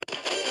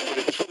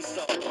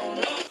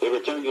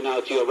return you now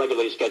to your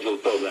regularly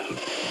scheduled program.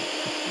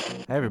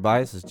 Hey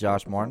everybody, this is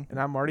Josh Martin. And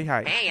I'm Marty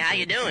Height. Hey, how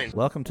you doing?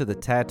 Welcome to the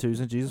Tattoos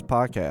and Jesus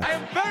podcast. I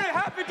am very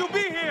happy to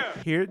be here.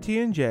 Here at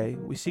T&J,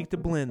 we seek to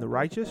blend the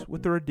righteous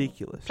with the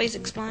ridiculous. Please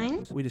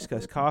explain. We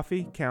discuss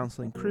coffee,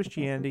 counseling,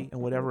 Christianity,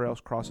 and whatever else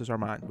crosses our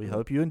mind. We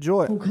hope you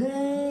enjoy it.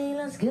 Okay,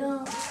 let's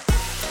go.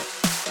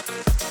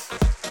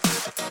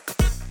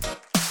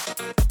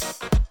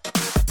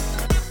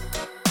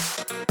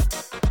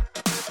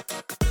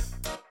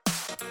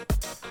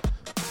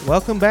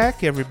 Welcome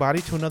back,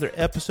 everybody, to another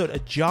episode, a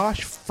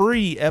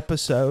Josh-free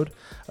episode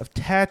of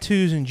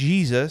Tattoos and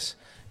Jesus.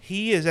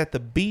 He is at the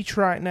beach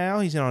right now.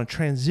 He's on a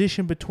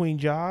transition between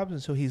jobs,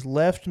 and so he's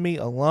left me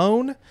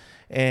alone,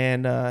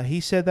 and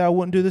he said that I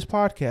wouldn't do this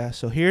podcast.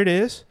 So here it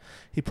is.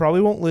 He probably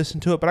won't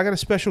listen to it, but I got a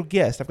special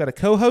guest. I've got a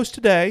co-host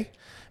today,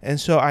 and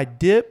so I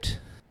dipped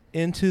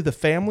into the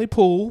family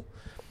pool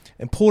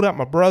and pulled out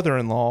my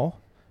brother-in-law.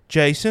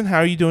 Jason, how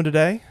are you doing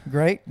today?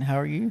 Great. How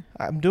are you?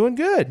 I'm doing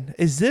good.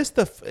 Is this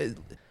the...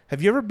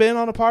 Have you ever been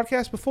on a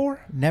podcast before?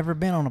 Never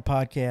been on a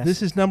podcast.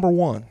 This is number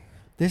one.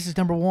 This is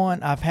number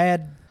one. I've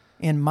had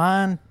in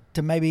mind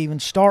to maybe even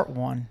start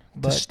one.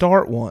 To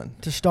start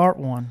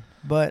one,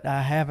 but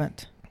I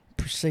haven't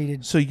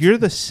proceeded. So you're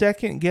the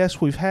second guest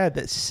we've had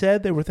that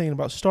said they were thinking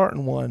about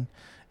starting one,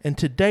 and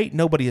to date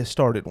nobody has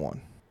started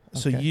one.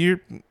 So Okay.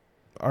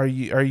 Are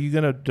you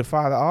going to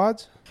defy the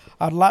odds?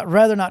 I'd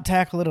rather not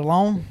tackle it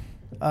alone.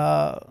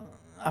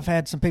 I've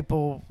had some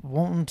people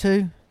wanting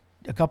to,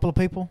 a couple of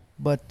people,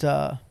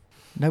 but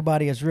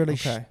nobody has really.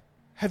 Okay.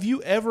 Have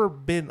you ever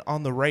been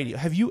on the radio?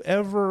 Have you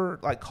ever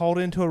called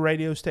into a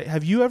radio station?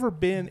 Have you ever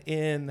been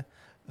in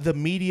the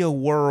media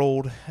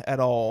world at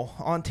all?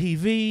 On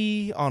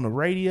TV, on the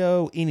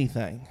radio,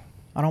 anything?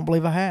 I don't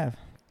believe I have.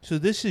 So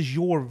this is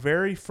your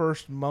very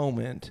first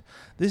moment.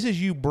 This is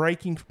you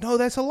breaking. No,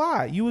 that's a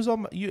lie. You was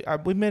on.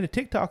 We made a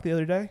TikTok the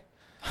other day.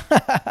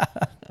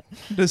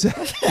 Does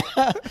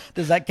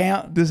that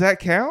count? Does that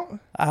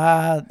count?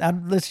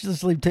 Let's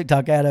just leave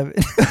TikTok out of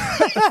it.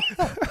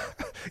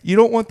 You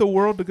don't want the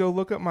world to go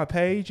look up my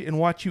page and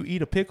watch you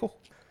eat a pickle?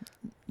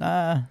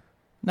 Not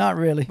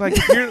really. Like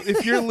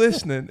if you're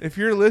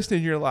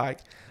listening, you're like,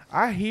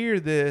 I hear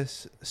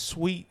this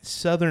sweet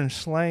Southern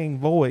slang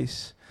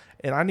voice,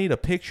 and I need a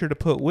picture to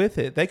put with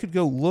it. They could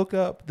go look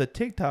up the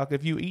TikTok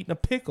of you eating a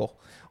pickle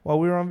while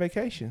we were on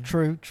vacation.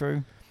 True.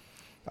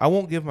 I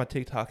won't give my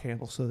TikTok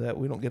handle so that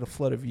we don't get a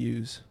flood of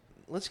views.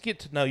 Let's get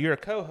to know. You're a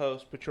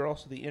co-host, but you're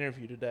also the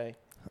interview today.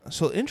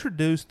 So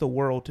introduce the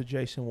world to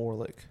Jason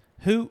Warlick.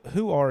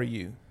 Who are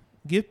you?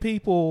 Give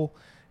people,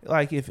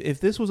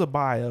 if this was a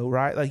bio,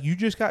 right? You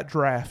just got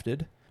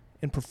drafted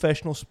in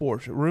professional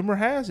sports. Rumor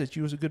has it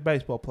you was a good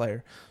baseball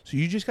player. So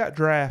you just got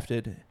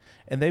drafted,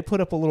 and they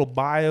put up a little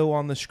bio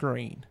on the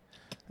screen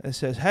that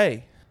says,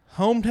 hey,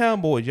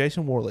 hometown boy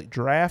Jason Warlick,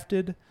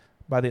 drafted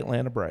by the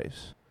Atlanta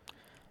Braves.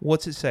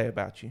 What's it say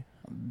about you?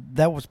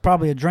 That was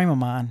probably a dream of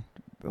mine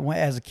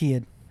as a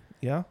kid.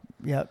 Yeah?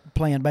 Yeah,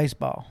 playing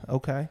baseball.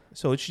 Okay.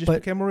 So it's just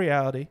become a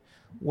reality.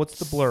 What's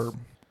the blurb?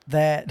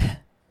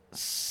 That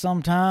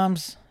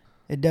sometimes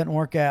it doesn't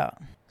work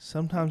out.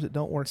 Sometimes it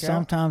don't work out?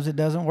 Sometimes it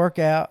doesn't work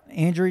out.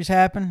 Injuries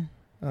happen.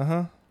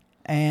 Uh-huh.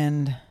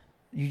 And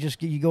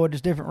you go a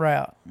just different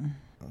route.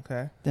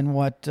 Okay. Than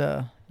what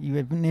you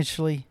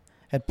initially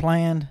had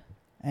planned.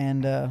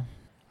 And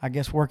I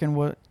guess working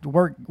was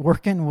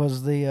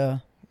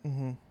the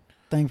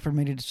thing for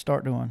me to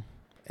start doing.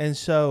 And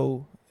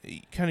so,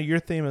 kind of your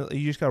theme is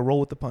you just got to roll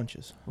with the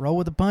punches. Roll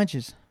with the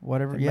punches.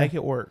 Whatever. And make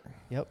it work.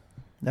 Yep.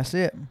 That's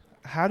it.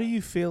 How do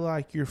you feel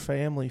like your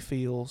family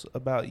feels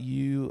about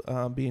you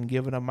being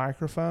given a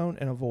microphone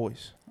and a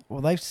voice?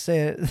 Well, they've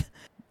said,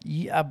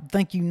 I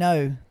think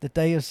that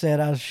they have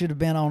said I should have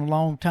been on a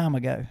long time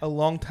ago. A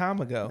long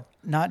time ago?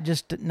 Not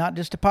just a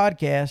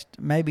podcast,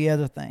 maybe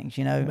other things,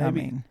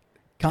 Maybe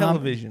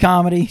television.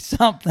 Comedy,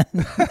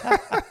 something.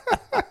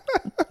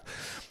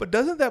 But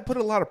doesn't that put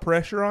a lot of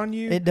pressure on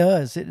you? It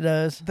does.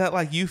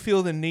 That you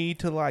feel the need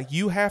to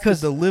you have to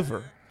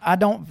deliver. I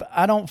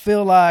don't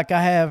feel like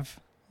I have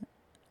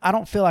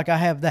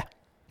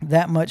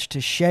that much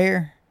to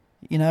share,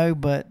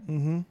 but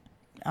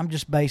I'm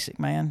just basic,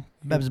 man.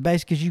 About as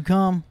basic as you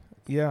come.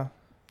 Yeah.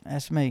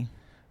 That's me.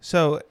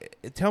 So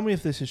tell me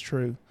if this is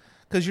true.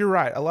 Because you're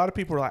right. A lot of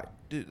people are like,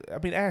 dude,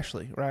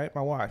 Ashley, right?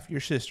 My wife, your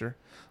sister,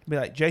 be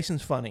like,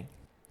 Jason's funny.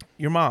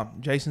 Your mom,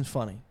 Jason's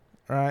funny,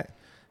 right?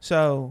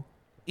 So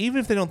even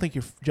if they don't think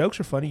your jokes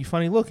are funny, you're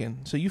funny looking.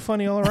 So you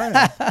funny all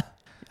around.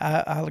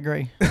 I'll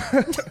agree.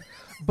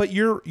 But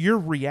you're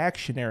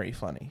reactionary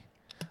funny.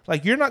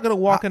 You're not going to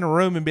walk in a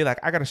room and be like,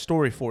 I got a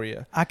story for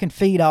you. I can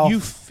feed off.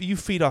 You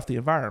feed off the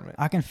environment.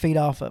 I can feed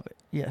off of it,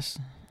 yes.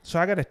 So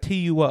I got to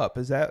tee you up.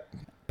 Is that?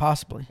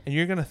 Possibly. And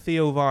you're going to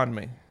Theo Von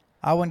me.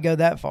 I wouldn't go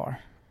that far.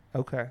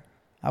 Okay.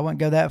 I wouldn't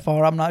go that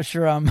far. I'm not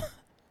sure I'm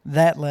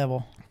that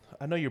level.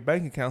 I know your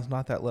bank account's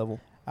not that level.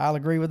 I'll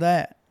agree with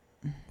that.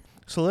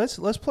 So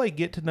let's play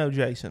Get to Know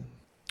Jason.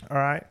 All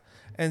right.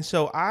 And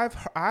so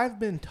I've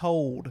been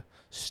told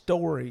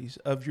stories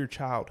of your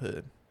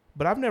childhood,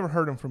 but I've never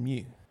heard them from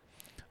you.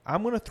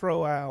 I'm going to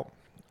throw out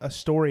a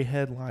story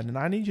headline, and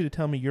I need you to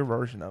tell me your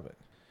version of it.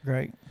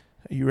 Great.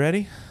 Are you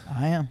ready?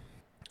 I am.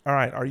 All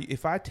right.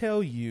 If I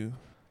tell you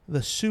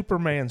the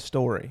Superman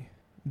story,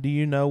 do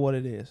you know what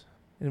it is?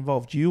 It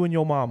involved you and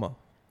your mama.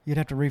 You'd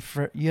have to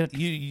refresh.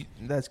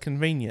 That's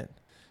convenient.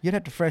 You'd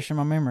have to freshen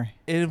my memory.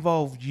 It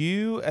involved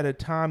you at a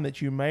time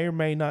that you may or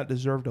may not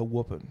deserved a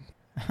whooping.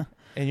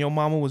 And your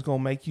mama was going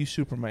to make you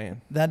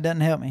Superman. That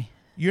doesn't help me.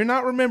 You're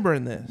not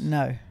remembering this.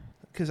 No.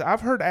 Because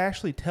I've heard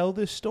Ashley tell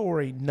this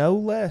story no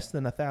less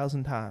than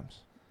 1,000 times.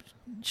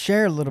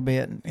 Share a little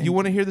bit. You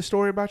want to hear the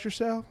story about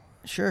yourself?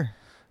 Sure.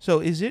 So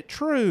is it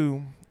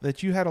true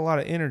that you had a lot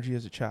of energy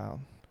as a child?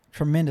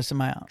 Tremendous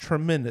amount.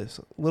 Tremendous.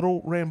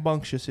 Little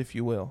rambunctious, if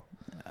you will.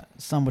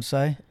 Some would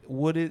say.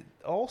 Would it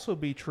also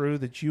be true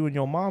that you and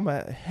your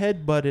mama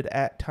headbutted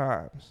at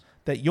times?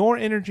 That your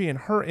energy and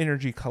her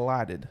energy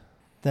collided?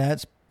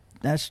 That's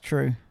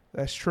true.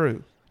 That's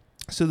true.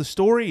 So the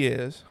story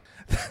is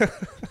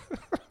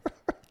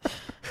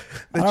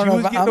I don't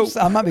know if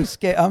I might be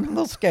scared. I'm a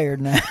little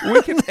scared now.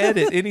 We can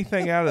edit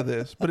anything out of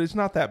this, but it's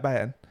not that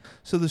bad.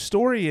 So the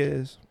story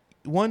is,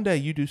 one day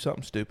you do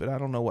something stupid. I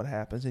don't know what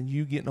happens, and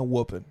you getting a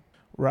whooping,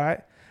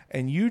 right?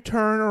 And you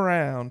turn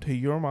around to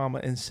your mama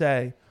and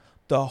say,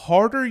 the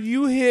harder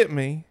you hit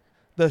me,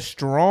 the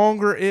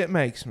stronger it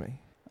makes me.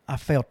 I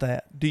felt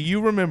that. Do you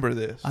remember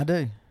this? I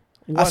do.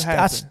 What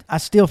happened? I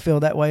still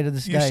feel that way to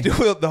this day. You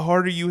still, the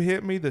harder you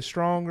hit me, the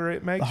stronger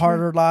it makes the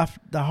harder me?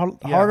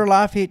 harder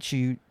life hits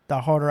you,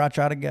 the harder I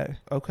try to go.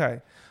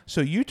 Okay.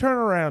 So you turn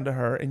around to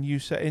her and you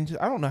say, and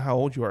I don't know how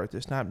old you are at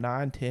this time,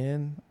 9,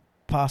 10?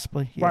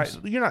 Possibly, yes.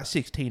 Right. You're not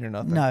 16 or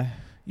nothing. No.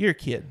 You're a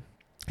kid.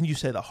 And you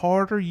say, the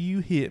harder you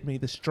hit me,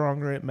 the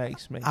stronger it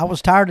makes me. I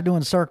was tired of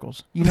doing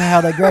circles. You know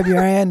how they grab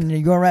your hand and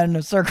you go around in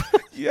a circle?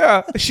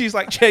 Yeah. She's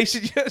like,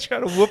 Jason, you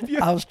trying to whoop you?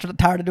 I was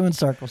tired of doing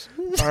circles.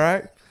 All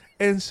right.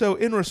 And so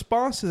in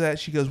response to that,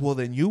 she goes, well,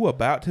 then you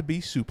about to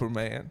be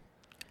Superman.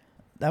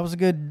 That was a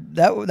good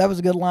that was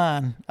a good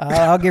line.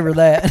 I'll give her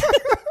that.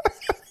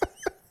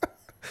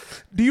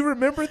 Do you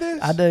remember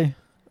this? I do.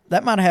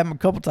 That might have happened a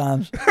couple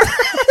times.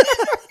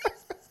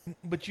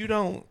 But you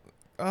don't.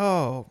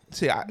 Oh,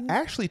 see,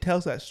 Ashley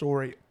tells that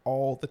story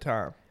all the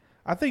time.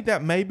 I think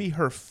that may be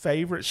her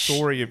favorite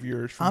story of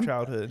yours from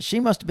childhood. She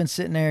must have been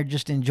sitting there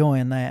just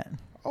enjoying that.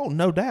 Oh,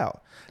 no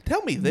doubt.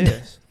 Tell me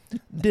this.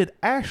 Did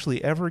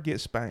Ashley ever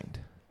get spanked?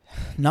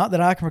 Not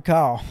that I can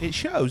recall. It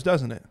shows,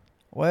 doesn't it?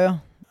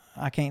 Well,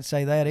 I can't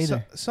say that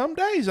either. Some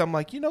days I'm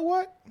like, you know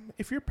what?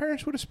 If your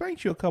parents would have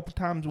spanked you a couple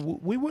times,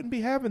 we wouldn't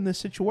be having this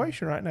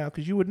situation right now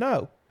because you would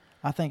know.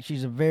 I think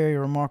she's a very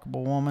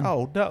remarkable woman.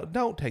 Oh,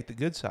 don't take the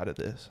good side of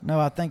this. No,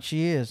 I think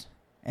she is.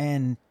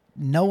 And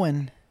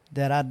knowing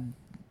that I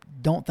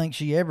don't think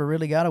she ever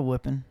really got a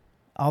whooping,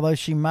 although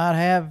she might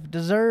have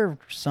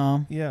deserved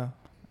some. Yeah.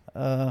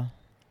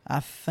 I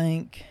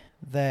think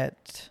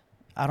that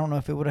I don't know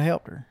if it would have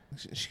helped her.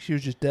 She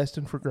was just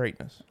destined for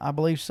greatness. I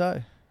believe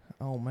so.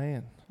 Oh,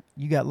 man.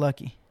 You got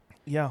lucky.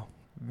 Yeah.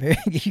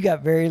 You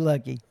got very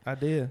lucky. I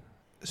did.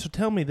 So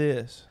tell me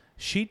this.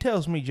 She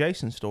tells me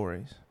Jason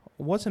stories.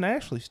 What's an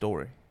Ashley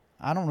story?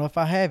 I don't know if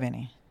I have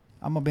any.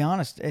 I'm going to be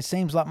honest. It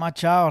seems like my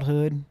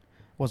childhood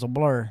was a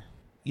blur.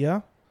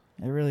 Yeah?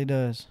 It really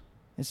does.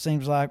 It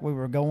seems like we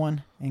were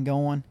going and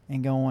going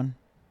and going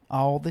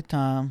all the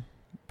time.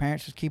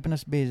 Parents was keeping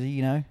us busy,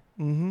 you know.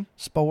 Mm-hmm.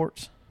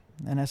 Sports.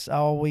 And that's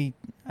all we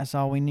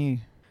knew.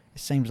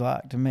 It seems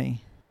like to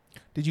me.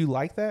 Did you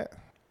like that?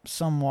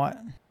 Somewhat.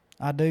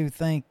 I do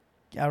think,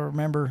 I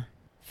remember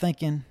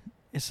thinking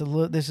this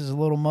is a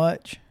little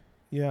much.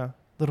 Yeah. A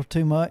little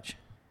too much.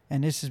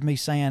 And this is me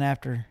saying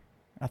after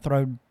I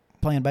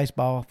playing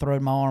baseball,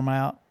 throwed my arm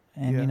out,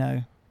 and, you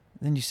know,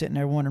 then you're sitting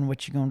there wondering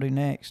what you're going to do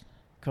next,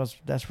 because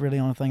that's really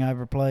the only thing I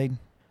ever played.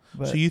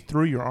 But so you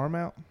threw your arm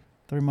out?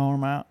 Threw my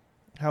arm out.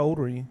 How old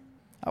were you?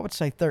 I would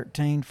say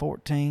 13,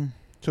 14.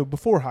 So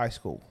before high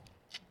school,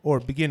 or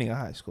beginning of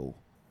high school?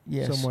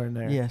 Yes. Somewhere in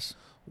there? Yes.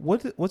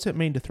 What's it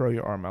mean to throw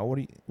your arm out?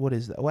 What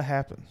is that? What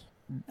happens?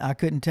 I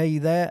couldn't tell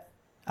you that.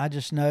 I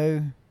just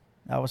know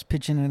I was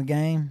pitching in a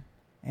game,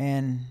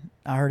 and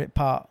I heard it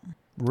pop.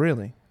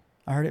 Really?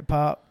 I heard it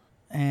pop,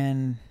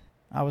 and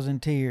I was in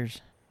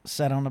tears.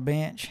 Sat on the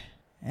bench,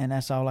 and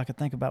that's all I could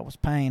think about was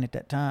pain at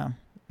that time.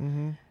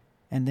 Mm-hmm.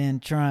 And then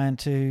trying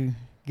to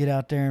get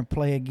out there and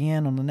play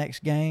again on the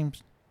next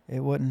games, it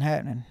wasn't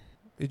happening.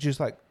 It just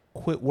like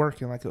quit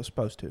working like it was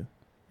supposed to.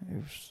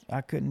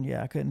 I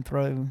couldn't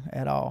throw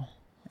at all,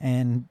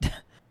 and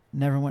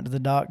never went to the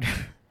doctor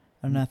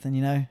or nothing,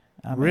 you know.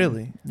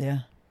 Really? Yeah.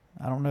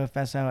 I don't know if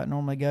that's how it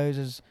normally goes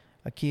as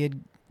a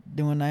kid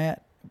doing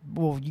that.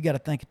 Well, you got to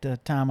think at the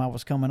time I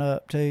was coming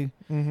up too,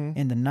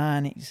 in the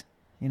 90s,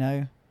 you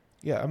know.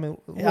 Yeah, I mean,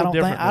 a little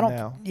different than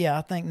now. Yeah,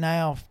 I think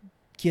now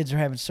kids are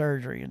having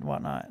surgery and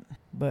whatnot,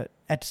 but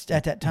at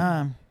that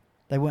time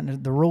they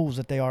wasn't the rules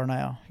that they are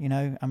now, you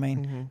know. I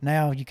mean,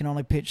 now you can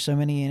only pitch so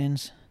many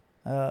innings,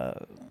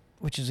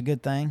 which is a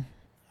good thing.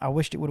 I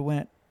wished it would have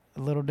went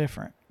a little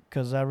different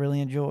because I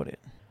really enjoyed it,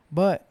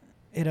 but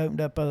it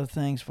opened up other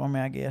things for me,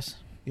 I guess.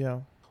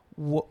 Yeah.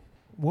 What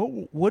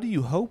do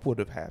you hope would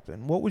have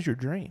happened? What was your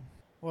dream?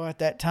 Well, at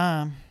that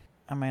time,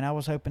 I mean, I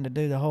was hoping to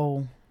do the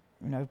whole,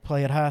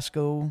 play at high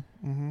school,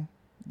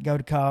 go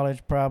to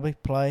college, probably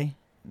play,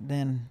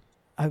 then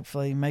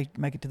hopefully make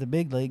it to the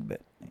big league.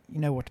 But you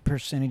know what the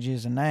percentage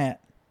is in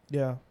that.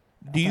 Yeah.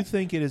 Do you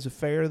think it is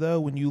fair,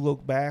 though, when you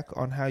look back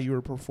on how you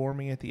were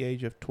performing at the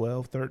age of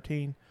 12,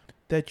 13,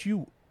 that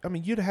you'd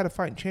have had a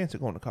fighting chance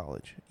at going to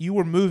college? You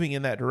were moving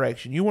in that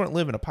direction. You weren't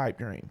living a pipe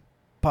dream.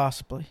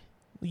 Possibly.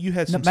 You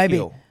had some maybe,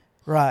 skill.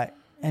 Right.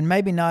 And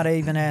maybe not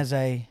even as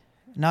a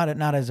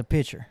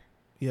pitcher.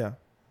 Yeah.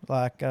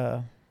 Like,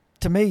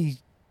 to me,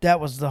 that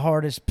was the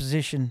hardest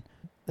position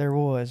there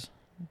was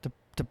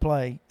to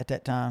play at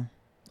that time.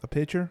 A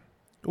pitcher?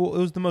 Well, it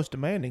was the most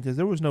demanding because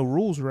there was no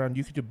rules around.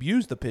 You could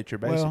abuse the pitcher,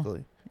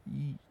 basically.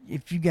 Well,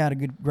 if you got a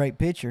great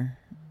pitcher,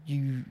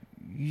 you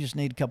just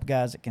need a couple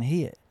guys that can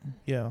hit.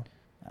 Yeah.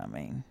 I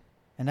mean,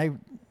 and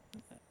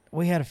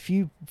we had a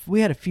few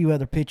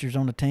other pitchers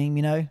on the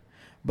team,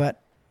 but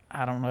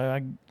I don't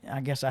know. I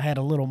guess I had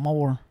a little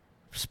more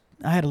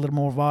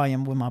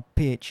volume with my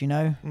pitch,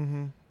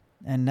 Mm-hmm.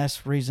 and that's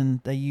the reason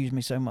they used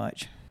me so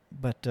much.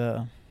 But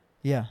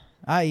yeah,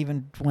 I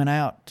even went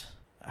out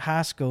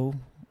high school.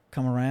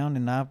 Come around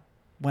and I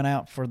went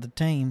out for the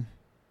team,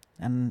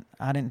 and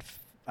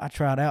I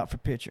tried out for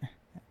pitcher,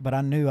 but I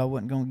knew I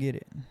wasn't going to get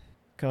it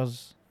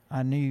because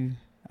I knew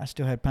I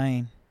still had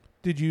pain.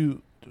 Did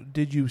you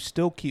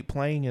still keep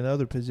playing in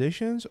other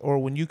positions, or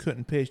when you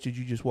couldn't pitch, did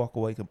you just walk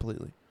away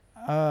completely?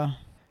 I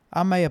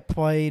may have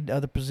played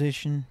other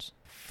positions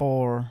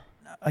for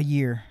a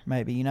year,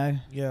 maybe,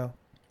 Yeah.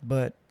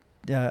 But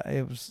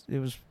it was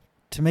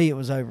to me it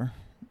was over.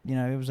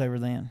 It was over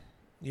then.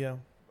 Yeah.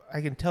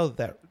 I can tell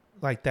that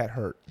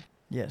hurt.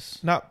 Yes.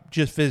 Not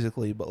just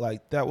physically, but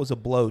that was a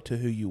blow to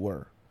who you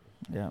were.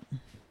 Yeah.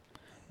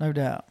 No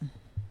doubt.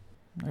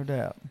 No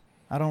doubt.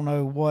 I don't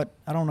know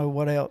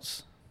what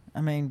else.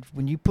 I mean,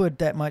 when you put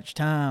that much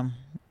time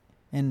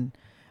in,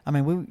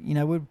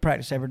 we would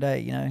practice every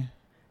day,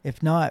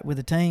 If not with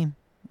the team,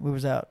 we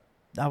was out.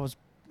 I was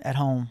at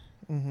home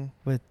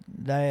with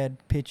Dad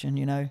pitching,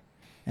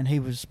 and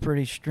he was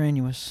pretty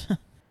strenuous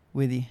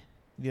with you.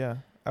 Yeah.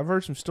 I've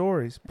heard some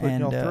stories putting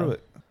y'all through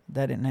it.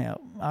 That didn't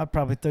help. I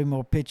probably threw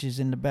more pitches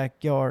in the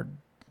backyard,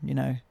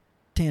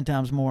 10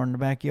 times more in the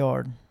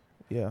backyard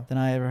than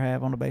I ever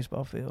have on the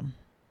baseball field.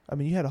 I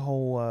mean, you had a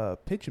whole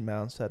pitching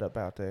mound set up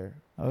out there.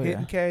 Oh,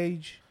 Hitting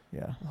cage.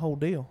 Yeah. The whole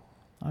deal.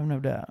 Oh, no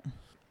doubt.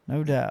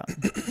 No doubt.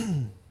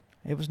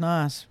 It was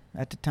nice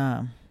at the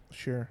time.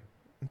 Sure.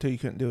 Until you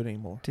couldn't do it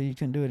anymore.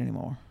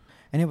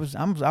 And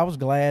I was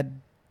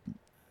glad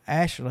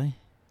Ashley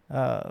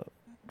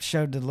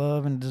showed the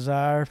love and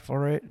desire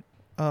for it.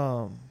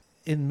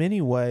 In many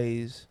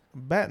ways,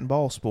 bat and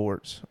ball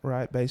sports,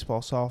 right?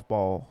 Baseball,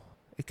 softball,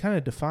 it kind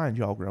of defined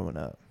y'all growing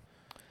up.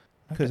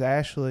 Because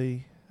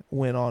Ashley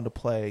went on to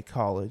play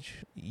college.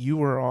 You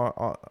were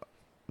on,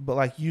 but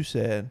like you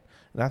said,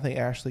 and I think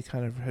Ashley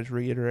kind of has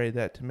reiterated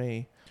that to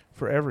me,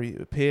 for every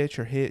pitch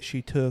or hit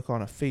she took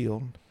on a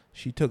field,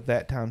 she took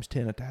that times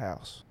 10 at the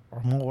house.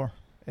 Or more.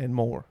 And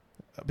more.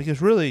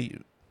 Because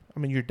really,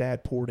 your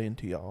dad poured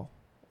into y'all.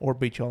 Or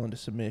beat y'all into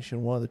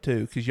submission, one of the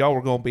two. Because y'all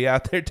were going to be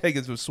out there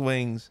taking some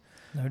swings.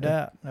 No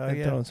doubt.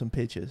 And throwing some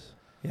pitches.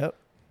 Yep.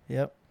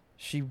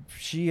 She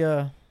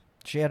had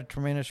a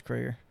tremendous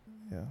career.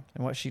 Yeah.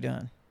 And what she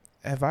done.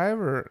 Have I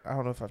ever, I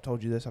don't know if I've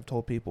told you this, I've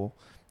told people,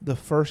 the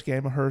first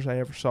game of hers I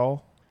ever saw?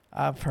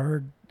 I've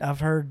heard,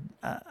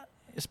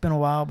 it's been a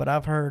while, but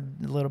I've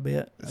heard a little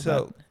bit.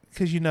 So,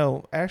 because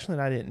Ashley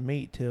and I didn't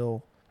meet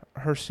till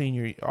our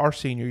senior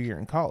year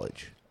in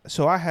college.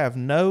 So I have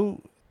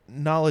no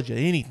knowledge of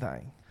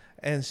anything.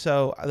 And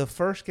so the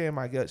first game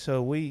I got,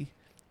 so we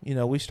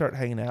start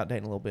hanging out,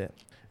 dating a little bit.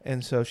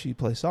 And so she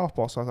plays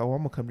softball. So I thought, well,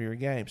 I'm going to come to your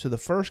game. So the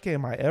first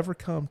game I ever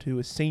come to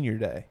is senior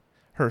day,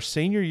 her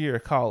senior year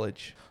of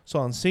college. So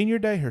on senior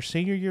day, her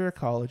senior year of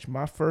college,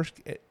 my first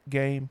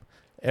game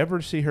ever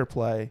to see her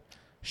play,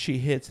 she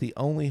hits the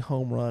only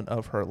home run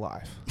of her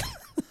life.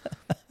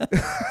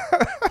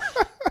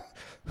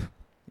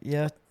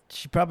 Yeah,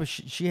 she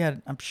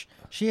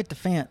hit the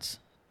fence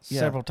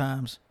several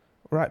times.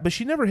 Right, but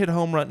she never hit a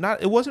home run.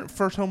 It wasn't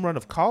first home run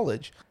of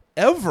college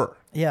ever.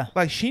 Yeah.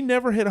 She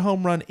never hit a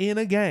home run in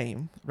a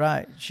game.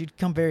 Right. She'd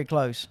come very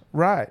close.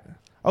 Right.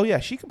 Oh, yeah,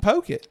 she can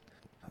poke it.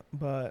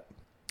 But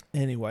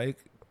anyway, it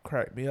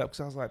cracked me up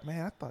because I was like,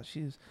 man, I thought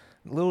she was,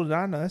 little did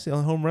I know, that's the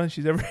only home run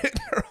she's ever hit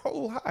in her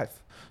whole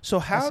life.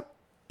 So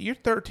you're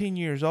 13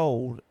 years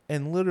old,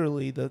 and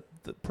literally the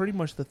pretty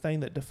much the thing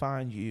that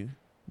defined you,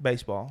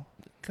 baseball,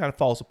 kind of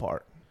falls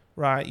apart.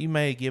 Right? You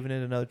may have given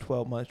it another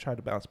 12 months, tried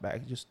to bounce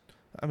back.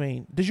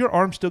 Does your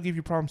arm still give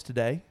you problems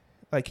today?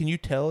 Can you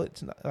tell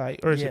it's not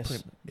or is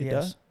yes. it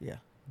does? Yeah.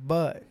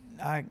 But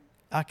I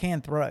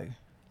can throw.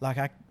 I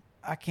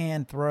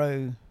can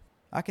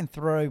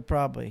throw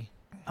probably,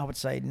 I would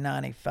say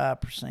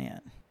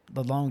 95%.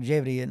 The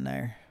longevity in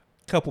there.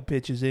 Couple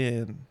pitches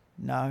in.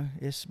 No,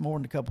 it's more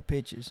than a couple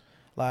pitches.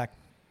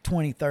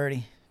 20,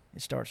 30,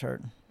 it starts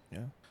hurting.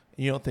 Yeah.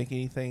 You don't think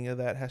anything of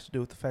that has to do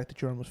with the fact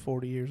that your arm was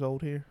 40 years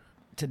old here?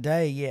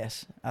 Today,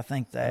 yes. I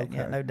think that, Okay.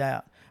 yeah, no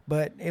doubt.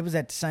 But it was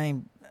at the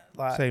same,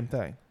 like, Same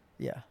thing.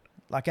 yeah.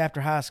 Like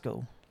after high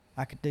school,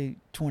 I could do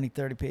 20,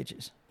 30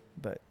 pitches,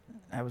 but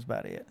that was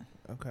about it.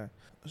 Okay.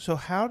 So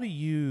how do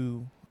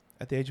you,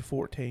 at the age of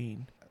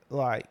 14,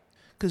 like,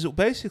 because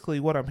basically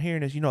what I'm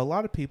hearing is, a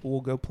lot of people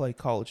will go play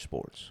college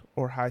sports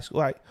or high school.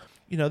 Like,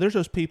 there's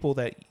those people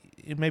that,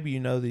 maybe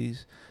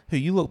these, who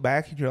you look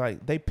back and you're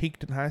like, they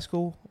peaked in high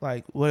school.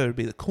 Like, whether it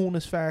be the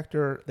coolness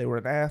factor, they were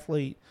an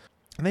athlete,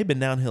 and they've been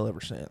downhill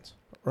ever since,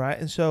 right?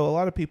 And so a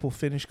lot of people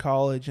finish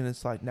college and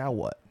it's like, now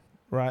what,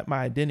 right? My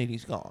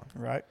identity's gone.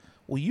 Right.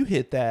 Well, you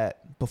hit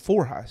that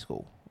before high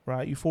school,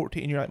 right? You're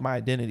 14, you're like, my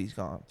identity's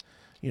gone.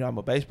 I'm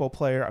a baseball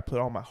player. I put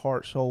all my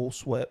heart, soul,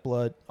 sweat,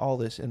 blood, all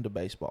this into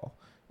baseball,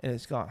 and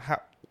it's gone.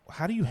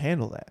 How do you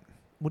handle that?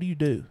 What do you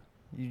do?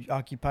 You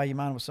occupy your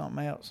mind with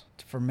something else.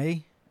 For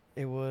me,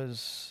 it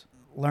was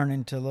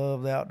learning to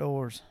love the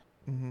outdoors.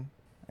 Mm-hmm.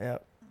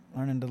 Yep,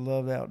 learning to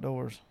love the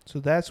outdoors. So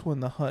that's when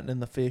the hunting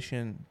and the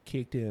fishing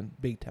kicked in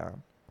big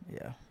time.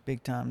 Yeah,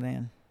 big time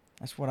then.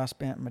 That's what I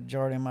spent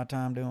majority of my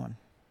time doing.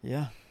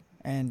 Yeah,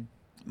 and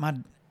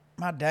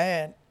my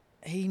dad,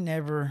 he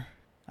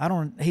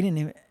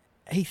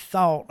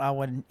thought I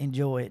would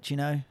enjoy it,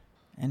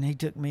 and he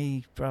took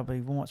me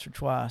probably once or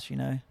twice,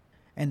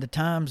 and the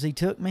times he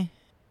took me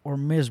were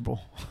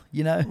miserable,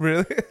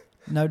 Really?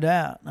 No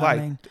doubt. Like,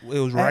 I mean, it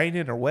was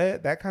raining or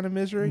wet, that kind of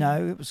misery?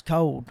 no, it was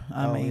cold.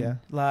 Yeah.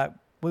 Like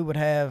we would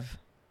have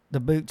the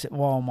boots at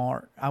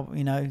Walmart,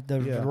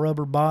 the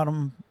rubber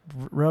bottom,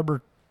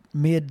 rubber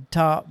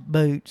mid-top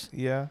boots.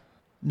 Yeah.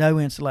 No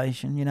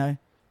insulation,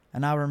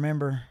 and I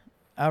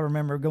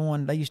remember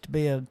going, there used to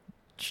be a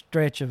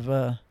stretch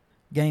of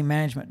game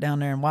management down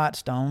there in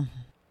Whitestone,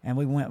 and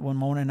we went one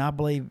morning, I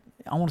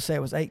want to say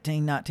it was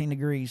 18, 19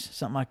 degrees,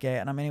 something like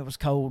that. And I mean, it was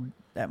cold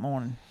that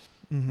morning.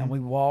 Mm-hmm. And we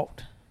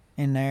walked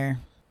in there,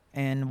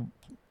 and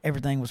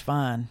everything was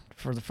fine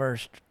for the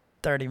first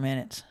 30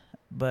 minutes.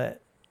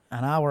 But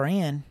an hour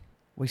in,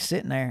 we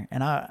sitting there,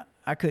 and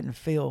I couldn't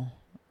feel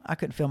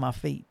my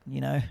feet,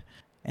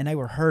 and they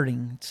were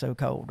hurting so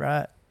cold,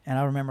 right? And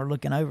I remember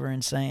looking over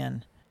and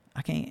saying,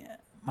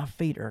 my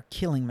feet are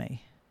killing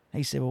me.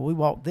 He said, well, we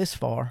walked this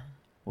far.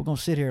 We're going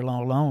to sit here a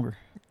little longer.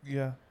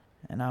 Yeah.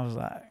 And I was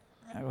like,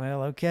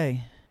 well,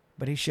 okay.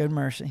 But he showed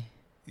mercy.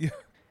 Yeah.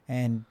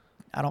 And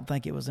I don't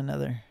think it was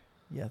another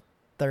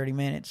 30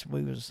 minutes.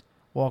 We was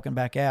walking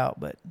back out,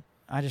 but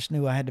I just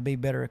knew I had to be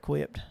better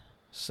equipped.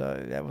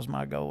 So that was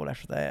my goal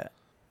after that,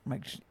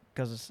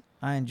 because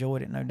I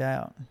enjoyed it, no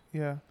doubt.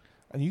 Yeah.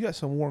 And you got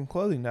some warm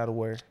clothing now to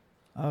wear.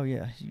 Oh,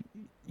 yeah.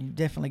 You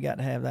definitely got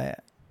to have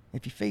that.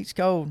 If your feet's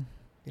cold,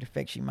 it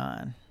affects your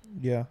mind.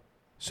 Yeah.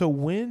 So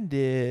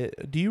do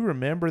you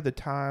remember the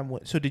time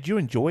so did you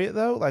enjoy it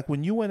though? Like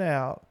when you went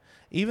out,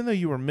 even though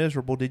you were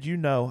miserable, did you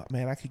know,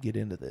 man, I could get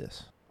into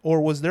this?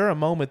 Or was there a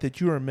moment that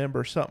you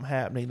remember something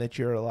happening that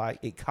you're like,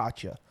 it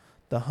caught you?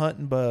 The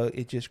hunting bug,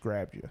 it just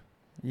grabbed you.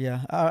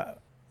 Yeah.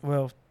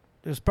 Well,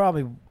 there's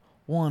probably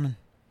one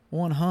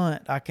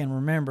hunt I can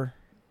remember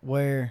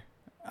where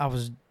I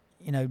was,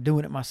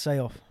 doing it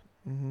myself.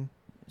 Mm-hmm.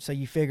 So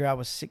you figure I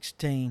was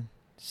 16,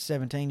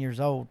 17 years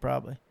old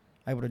probably,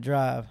 able to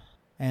drive.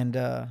 And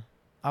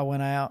I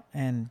went out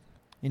and,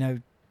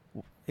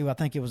 I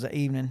think it was the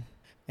evening,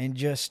 and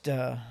just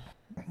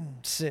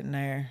sitting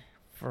there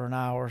for an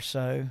hour or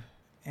so,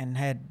 and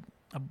had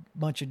a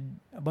bunch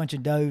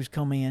of does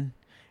come in,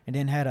 and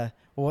then had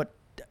what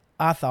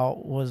I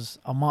thought was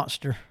a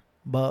monster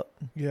buck.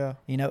 Yeah.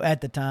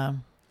 At the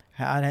time,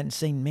 I hadn't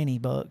seen many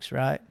bucks,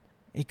 right?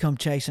 He come in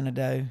chasing a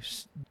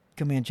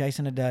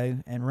doe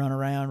and run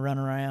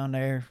around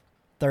there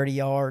 30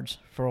 yards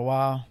for a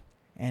while.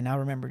 And I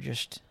remember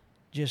just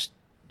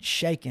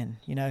shaking,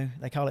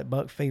 they call it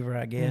buck fever,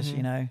 I guess,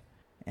 mm-hmm.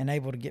 And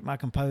able to get my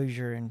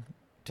composure and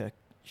to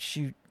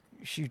shoot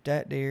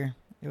that deer.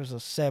 It was a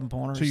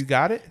 7-pointer. So you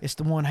got it? It's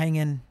the one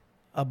hanging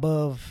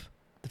above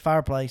the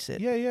fireplace.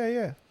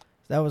 Yeah.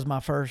 That was my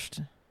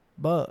first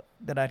buck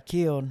that I'd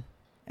killed.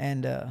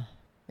 And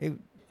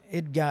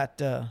it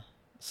got,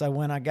 so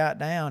when I got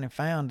down and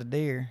found the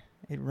deer,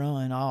 it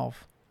run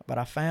off. But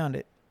I found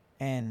it,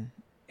 and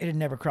it had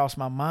never crossed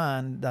my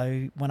mind,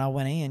 though, when I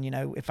went in,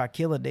 if I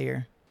kill a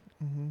deer,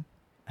 mm-hmm.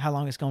 how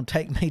long it's going to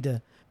take me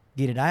to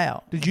get it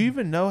out. Did you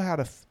even know how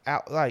to,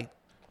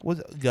 was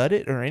it gut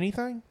it or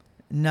anything?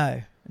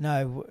 No.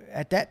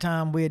 At that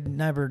time, we had at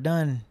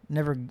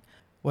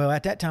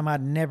that time,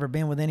 I'd never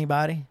been with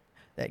anybody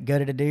that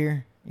gutted a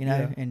deer,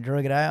 and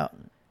drug it out.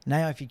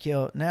 Now, if you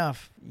kill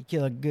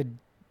a good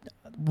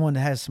one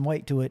that has some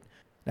weight to it,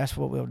 that's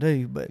what we'll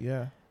do. But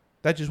yeah,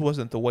 that just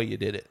wasn't the way you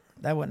did it.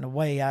 That wasn't the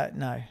way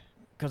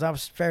because I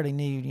was fairly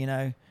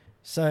new,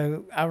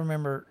 So I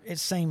remember it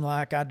seemed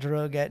like I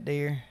drug that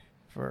deer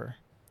for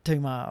 2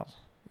 miles.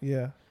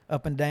 Yeah.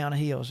 Up and down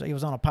hills. He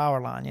was on a power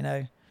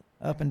line,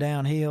 up and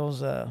down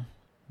hills.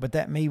 But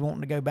that me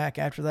wanting to go back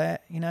after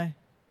that,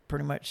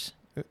 pretty much.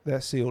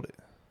 That sealed it.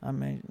 I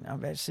mean, I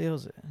bet it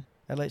seals it.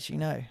 That lets you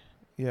know.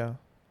 Yeah.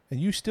 And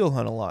you still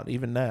hunt a lot,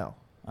 even now.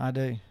 I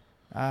do.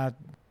 I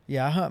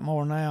hunt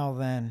more now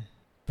than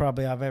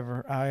probably I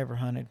ever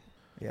hunted.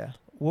 Yeah.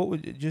 what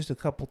would just a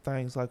couple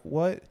things like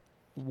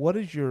what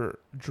is your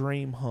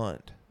dream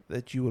hunt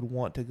that you would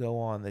want to go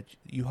on that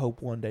you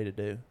hope one day to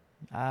do?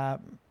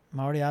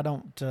 Marty, I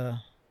don't.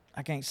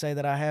 I can't say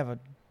that I have a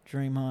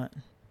dream hunt.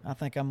 I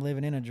think I'm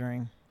living in a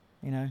dream.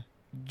 You know,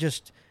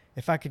 just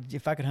if I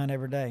could hunt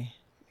every day,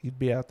 You'd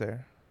be out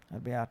there.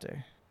 I'd be out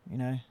there. You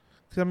know,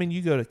 'Cause, I mean,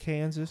 you go to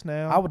Kansas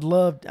now. I would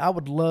love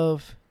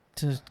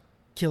to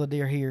kill a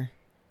deer here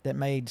that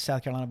made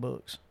South Carolina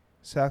books.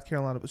 South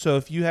Carolina. So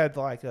if you had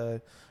like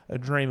a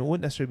dream, it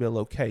wouldn't necessarily be a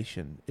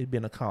location. It'd be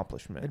an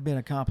accomplishment. It'd be an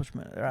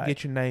accomplishment, right?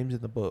 Get your names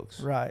in the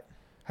books. Right.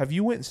 Have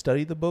you went and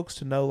studied the books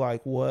to know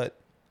like what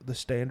the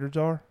standards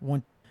are?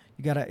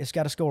 It's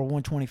got to score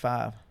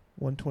 125.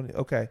 120.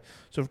 Okay.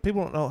 So if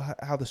people don't know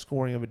how the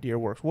scoring of a deer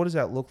works, what does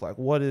that look like?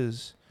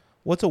 What's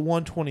a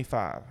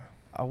 125?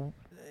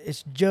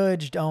 It's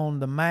judged on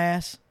the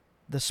mass,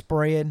 the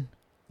spread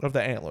Of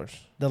the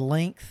antlers. the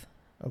length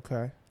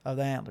Okay. of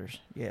the antlers.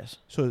 Yes.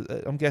 So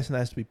I'm guessing that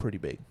has to be pretty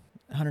big.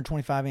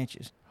 125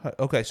 inches.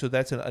 Okay, so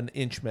that's an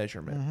inch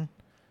measurement. Mm-hmm.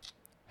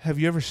 Have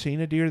you ever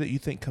seen a deer that you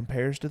think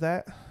compares to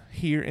that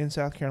here in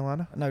South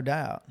Carolina? No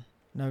doubt.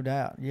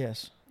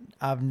 Yes.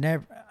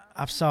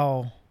 I've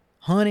saw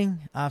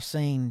hunting. I've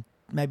seen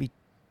maybe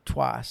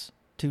twice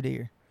 2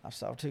 deer. I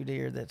saw 2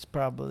 deer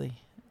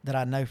that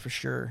I know for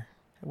sure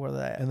where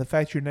they're at. And the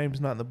fact your name's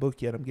not in the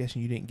book yet, I'm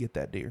guessing you didn't get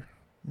that deer.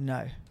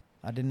 No,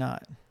 I did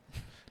not.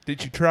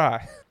 Did you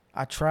try?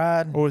 I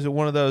tried. Or was it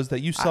one of those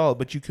that you saw it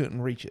but you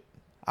couldn't reach it?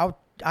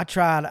 I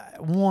tried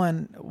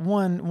one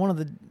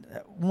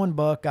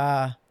buck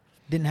I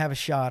didn't have a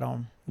shot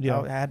on.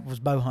 Yeah. I was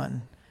bow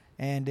hunting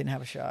and didn't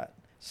have a shot.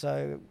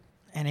 So,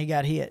 and he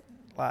got hit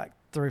like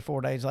 3 or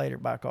 4 days later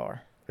by a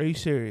car. Are you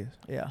serious?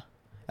 Yeah.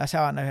 That's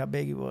how I know how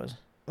big he was.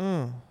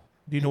 Do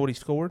you know what he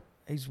scored?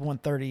 He's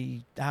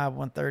 130, high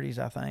 130s,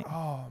 I think.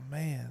 Oh,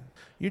 man.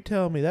 You're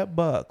telling me that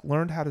buck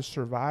learned how to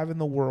survive in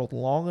the world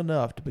long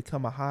enough to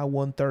become a high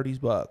 130s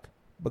buck,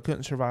 but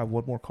couldn't survive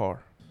one more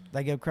car.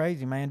 They go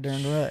crazy, man,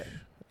 during the rut.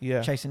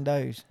 Yeah. Chasing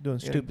does. Doing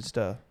stupid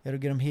stuff. It'll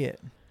get them hit.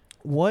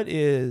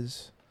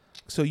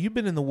 So you've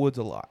been in the woods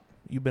a lot.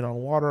 You've been on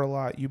water a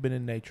lot. You've been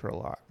in nature a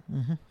lot.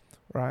 Mm-hmm.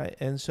 Right?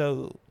 And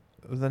so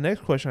the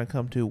next question I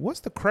come to, what's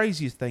the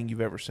craziest thing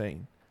you've ever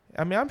seen?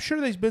 I mean, I'm sure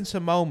there's been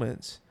some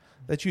moments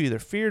that you either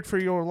feared for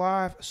your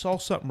life, saw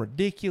something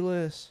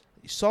ridiculous,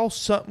 you saw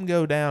something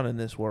go down in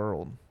this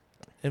world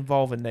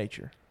involving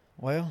nature.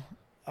 Well,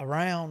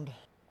 around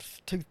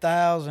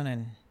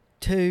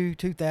 2002,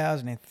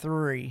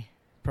 2003,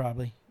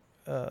 probably,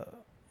 South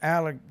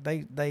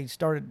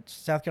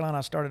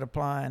Carolina started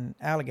applying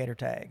alligator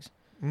tags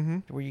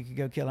where you could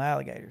go kill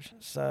alligators.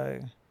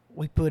 So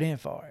we put in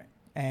for it.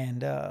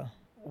 And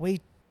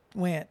we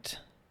went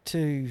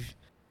to...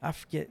 I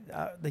forget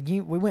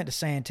we went to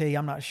Santee.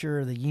 I'm not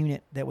sure the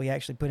unit that we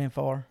actually put in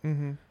for,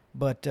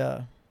 but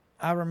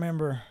I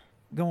remember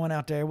going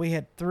out there. We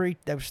had three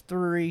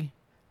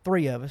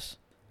of us,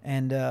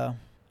 and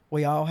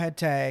we all had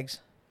tags.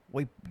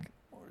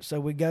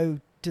 So we go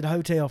to the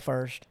hotel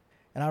first,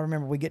 and I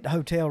remember we get the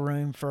hotel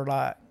room for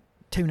like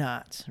 2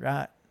 nights,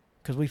 right?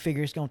 Because we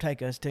figure it's gonna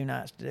take us 2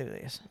 nights to do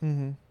this.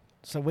 Mm-hmm.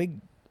 So we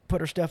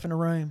put our stuff in the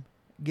room,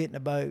 get in the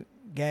boat,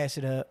 gas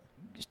it up,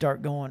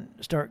 start going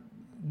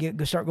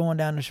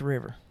down this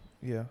river.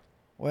 Yeah.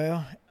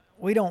 Well,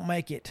 we don't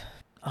make it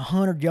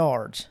 100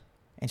 yards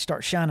and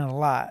start shining a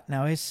light.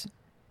 Now it's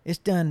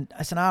an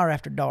hour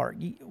after dark.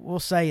 We'll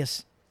say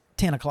it's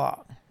 10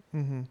 o'clock.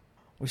 Mm-hmm.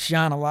 We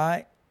shine a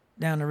light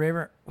down the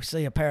river. We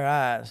see a pair of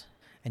eyes,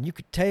 and you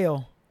could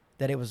tell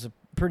that it was a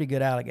pretty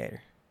good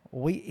alligator.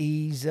 We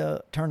ease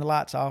up, turn the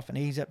lights off, and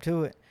ease up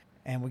to it,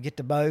 and we get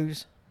the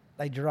bows.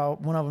 They draw.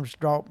 One of them's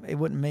draw. It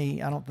wasn't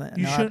me. I don't think.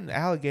 You shooting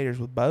alligators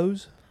with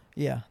bows?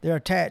 Yeah, they're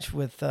attached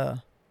with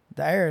the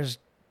arrows.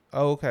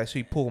 Oh, okay. So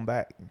you pull them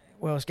back.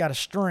 Well, it's got a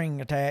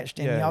string attached,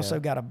 and you also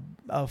got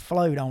a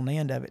float on the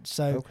end of it.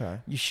 So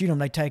you shoot them,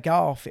 they take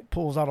off. It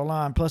pulls all the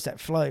line plus that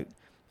float,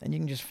 and you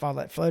can just follow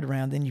that float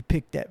around. Then you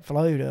pick that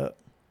float up,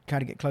 try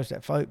to get close to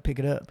that float, pick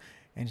it up,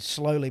 and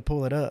slowly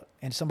pull it up.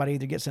 And somebody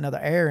either gets another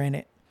air in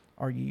it,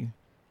 or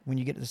when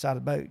you get to the side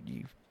of the boat,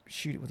 you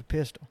shoot it with a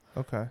pistol.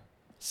 Okay.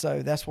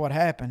 So that's what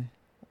happened.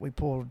 We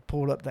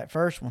pulled up that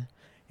first one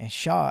and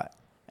shot.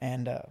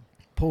 And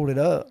pulled it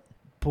up,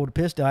 pulled the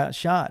pistol out, and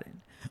shot it,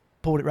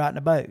 pulled it right in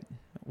the boat.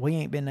 We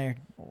ain't been there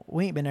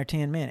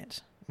 10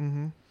 minutes. Mm-hmm.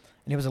 And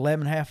it was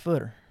 11.5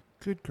 footer.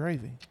 Good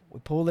gravy.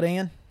 We pulled it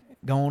in,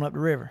 going up the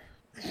river.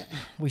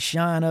 We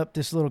shine up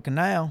this little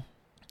canal,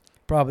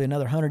 probably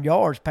another 100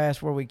 yards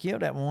past where we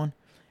killed that one,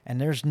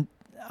 and there's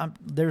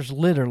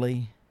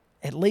literally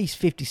at least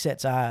 50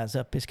 sets of eyes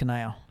up this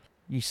canal.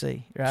 You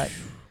see, right?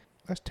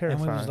 That's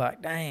terrifying. And we was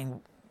like,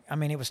 dang. I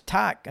mean, it was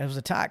tight. It was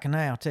a tight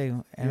canal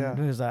too, and it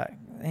was like,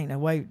 ain't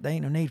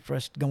no need for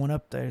us going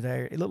up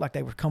there. It looked like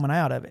they were coming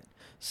out of it.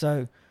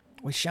 So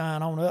we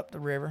shine on up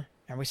the river,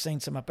 and we seen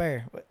some up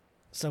there.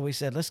 So we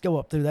said, let's go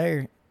up through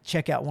there,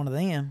 check out one of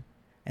them,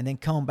 and then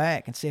come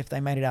back and see if they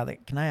made it out of the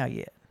canal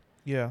yet.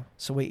 Yeah.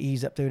 So we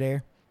ease up through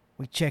there.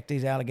 We checked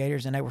these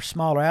alligators, and they were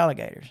smaller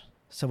alligators.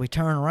 So we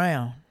turn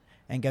around,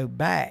 and go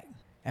back.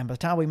 And by the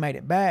time we made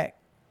it back,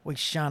 we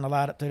shine the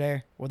light up through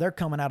there. Well, they're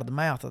coming out of the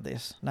mouth of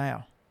this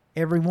now.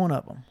 Every one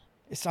of them.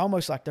 It's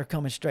almost like they're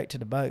coming straight to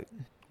the boat.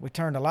 We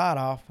turn the light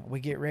off. We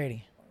get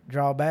ready.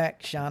 Draw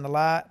back, shine the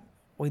light.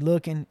 We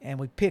looking, and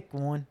we pick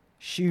one,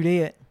 shoot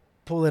it,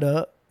 pull it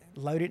up,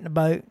 load it in the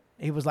boat.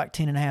 It was like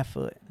 10.5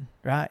 foot,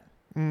 right?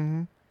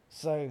 Mm-hmm.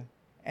 So,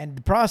 and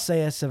the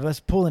process of us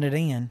pulling it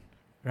in,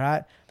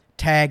 right,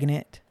 tagging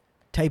it,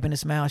 taping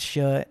its mouth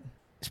shut,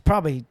 it's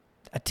probably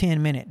a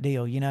 10-minute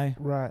deal, you know?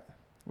 Right.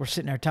 We're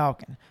sitting there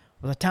talking.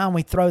 By the time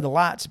we throw the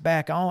lights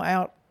back on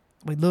out,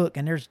 we look,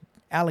 and there's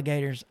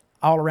alligators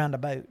all around the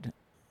boat,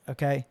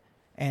 okay?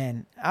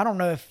 And I don't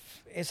know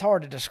if it's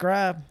hard to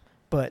describe,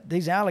 but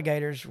these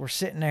alligators were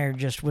sitting there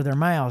just with their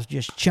mouths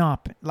just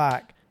chomping,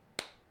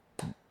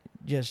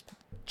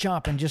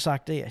 just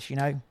like this, you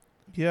know?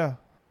 Yeah.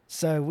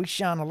 So we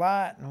shine a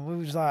light, and we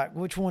was like,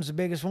 which one's the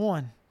biggest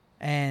one?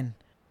 And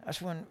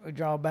that's when we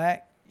draw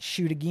back,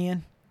 shoot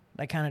again.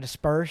 They kind of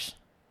disperse.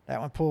 That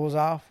one pulls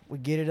off. We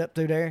get it up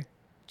through there,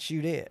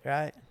 shoot it,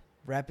 right?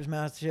 Wrap his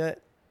mouth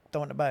shut,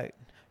 throw it in the boat.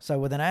 So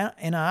within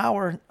in an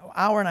hour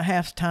and a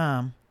half's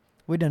time,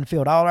 we done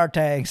filled all our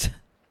tags,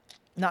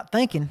 not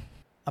thinking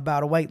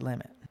about a weight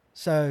limit.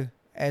 So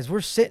as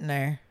we're sitting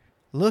there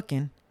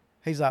looking,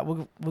 he's like,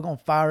 we're going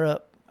to fire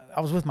up.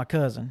 I was with my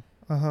cousin.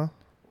 Uh-huh.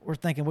 We're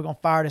thinking we're going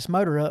to fire this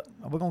motor up,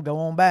 and we're going to go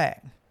on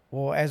back.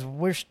 Well, as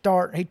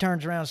he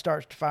turns around and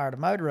starts to fire the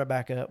motor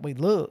back up, we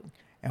look,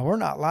 and we're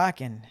not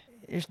liking,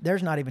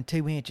 there's not even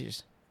 2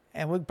 inches.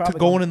 And we're probably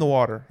going in the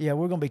water. Yeah,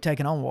 we're going to be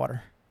taking on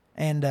water.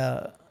 And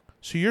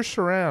so you're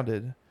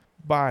surrounded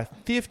by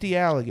 50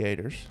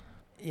 alligators.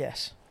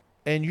 Yes.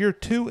 And you're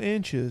 2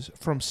 inches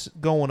from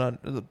starting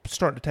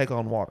to take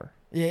on water.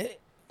 Yeah,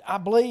 I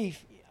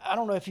believe, I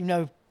don't know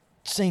if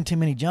seen too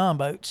many John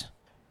boats,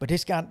 but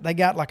they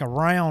got like a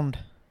round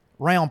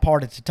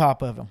part at the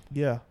top of them.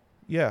 Yeah,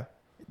 yeah.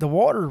 The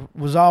water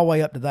was all the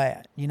way up to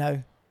that, you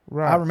know.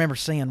 Right. I remember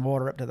seeing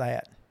water up to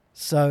that.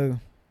 So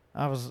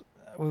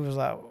we was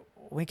like,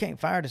 we can't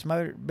fire this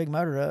big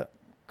motor up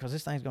because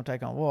this thing's going to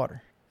take on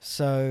water.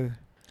 So.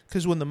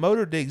 Because when the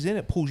motor digs in,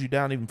 it pulls you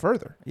down even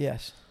further.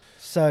 Yes.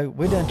 So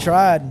we done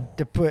tried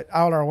to put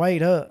all our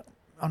weight up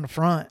on the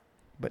front,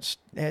 but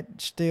it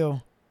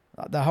still,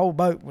 the whole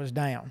boat was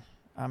down.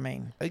 I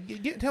mean.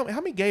 Tell me, how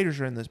many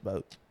gators are in this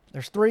boat?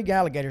 There's 3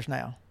 alligators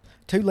now.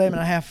 2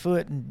 11.5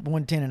 foot and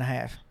 1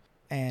 10.5.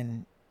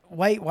 And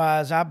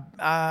weight-wise,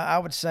 I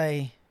would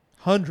say.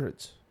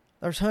 Hundreds.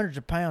 There's hundreds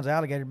of pounds of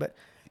alligator, but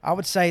I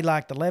would say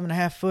like the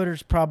 11.5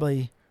 footers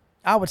probably,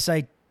 I would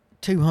say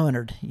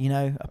 200, you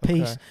know, a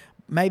piece. Okay.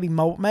 Maybe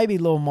more, maybe a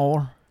little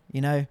more,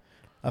 you know,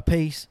 a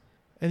piece.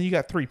 And you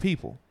got 3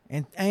 people.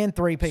 And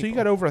 3 people. So you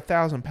got over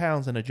 1,000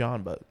 pounds in a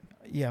John boat.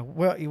 Yeah,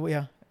 well,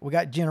 yeah. We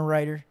got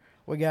generator.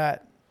 He had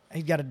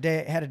a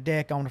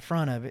deck on the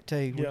front of it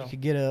too, where you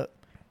could get up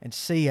and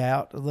see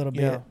out a little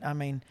bit. I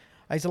mean,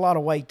 there's a lot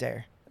of weight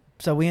there.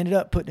 So we ended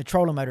up putting the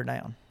trolling motor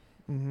down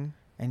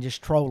and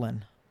just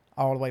trolling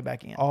all the way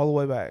back in. All the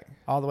way back.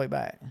 All the way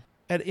back.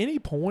 At any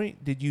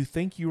point, did you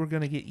think you were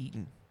going to get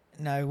eaten?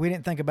 No, we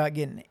didn't think about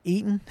getting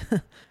eaten.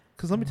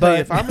 Because let me tell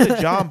you, if I'm in a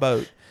John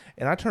boat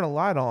and I turn a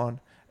light on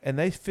and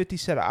they 50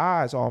 set of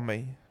eyes on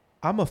me,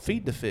 I'm going to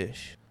feed the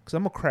fish because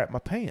I'm going to crap my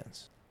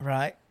pants.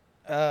 Right.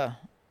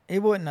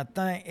 It wasn't a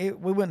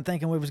thing. We wasn't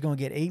thinking we was going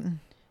to get eaten,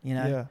 you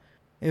know. Yeah.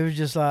 It was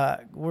just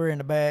like,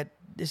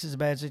 this is a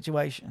bad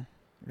situation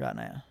right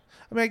now.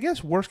 I mean, I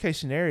guess worst case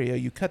scenario,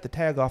 you cut the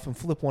tag off and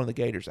flip one of the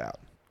gators out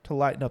to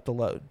lighten up the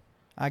load.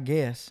 I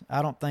guess.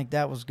 I don't think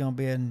that was going to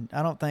be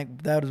I don't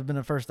think that would have been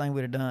the first thing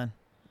we'd have done.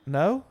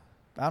 No?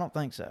 I don't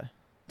think so.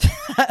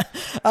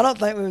 I don't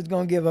think we was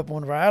going to give up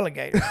one of our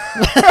alligators.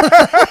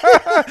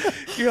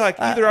 You're like,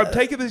 either I'm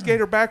taking this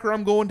gator back or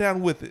I'm going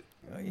down with it.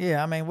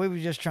 Yeah, I mean, we were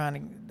just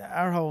trying to,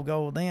 our whole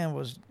goal then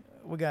was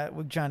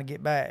we're trying to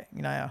get back,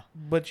 you know.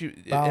 But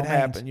it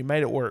happened. You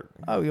made it work.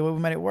 Oh, yeah, we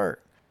made it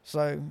work.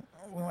 So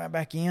we went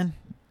back in,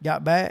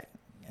 got back,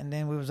 and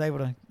then we was able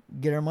to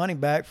get our money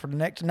back for the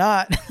next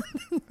night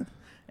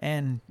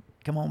and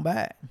come on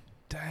back.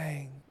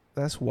 Dang.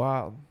 That's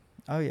wild.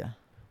 Oh, yeah.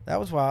 That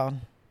was wild.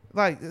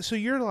 Like, so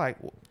you're like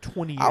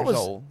 20 years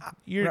old.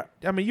 You're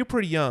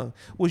pretty young.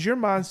 Was your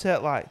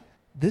mindset like,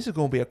 this is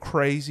going to be a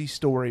crazy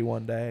story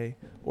one day?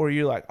 Or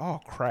you're like, oh,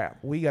 crap,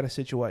 we got a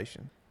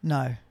situation?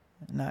 No.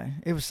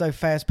 It was so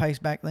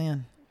fast-paced back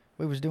then.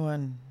 We was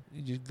doing...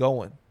 You just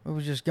going. We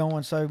was just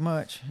going so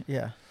much.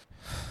 Yeah.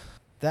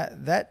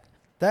 That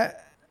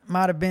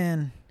might have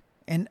been,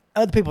 in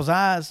other people's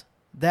eyes,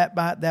 that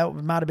might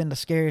have been the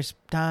scariest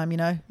time, you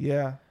know?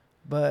 Yeah.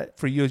 But...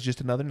 For you, it's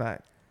just another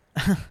night.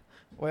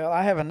 Well,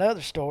 I have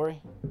another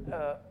story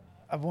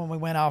of when we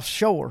went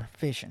offshore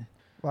fishing.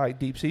 Like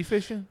deep sea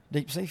fishing?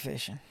 Deep sea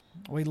fishing.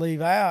 We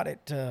leave out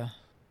at,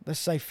 let's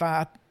say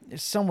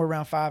it's somewhere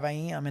around 5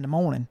 a.m. in the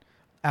morning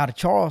out of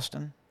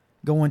Charleston,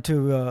 going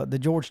to the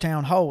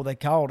Georgetown Hole, they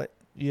called it.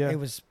 Yeah. It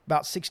was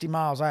about 60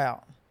 miles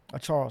out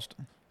of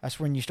Charleston. That's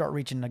when you start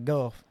reaching the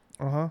Gulf,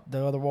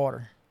 the other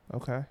water.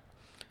 Okay.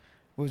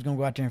 We was going to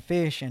go out there and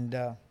fish, and,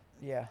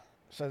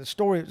 So the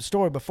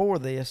story before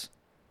this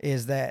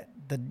is that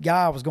the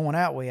guy I was going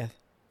out with,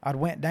 I'd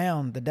went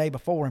down the day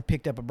before and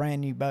picked up a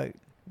brand new boat.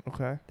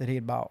 Okay. That he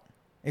had bought.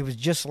 It was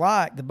just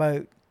like the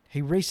boat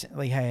he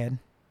recently had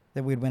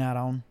that we'd went out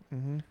on,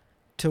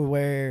 to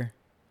where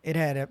it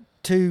had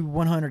two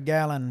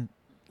 100-gallon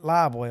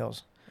live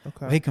wells.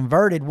 Okay. He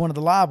converted one of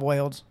the live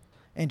wells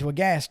into a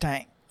gas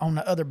tank on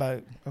the other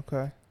boat.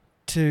 Okay.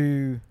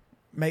 To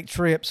make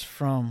trips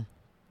from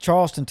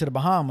Charleston to the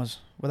Bahamas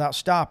without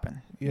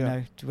stopping,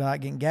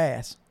 without getting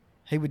gas.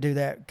 He would do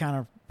that kind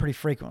of pretty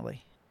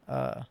frequently.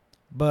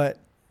 But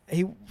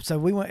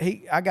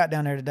I got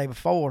down there the day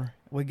before.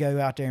 We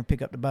go out there and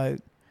pick up the boat.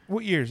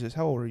 What year is this?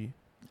 How old are you?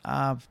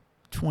 I'm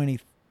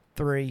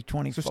 23,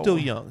 24. So still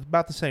young,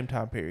 about the same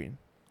time period.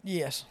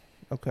 Yes.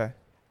 Okay.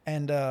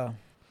 And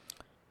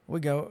we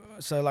go.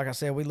 So like I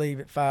said, we leave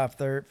at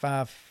 5:15,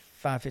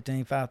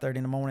 5:30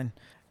 in the morning.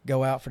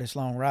 Go out for this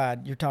long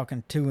ride. You're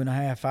talking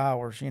 2.5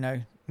 hours.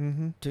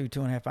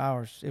 2.5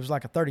 hours. It was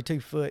like a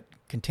 32-foot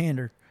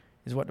contender,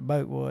 is what the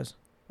boat was.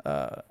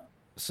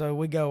 So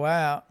we go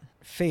out,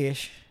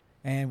 fish,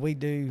 and we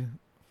do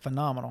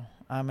phenomenal.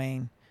 I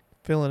mean,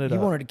 filling it up. You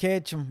wanted to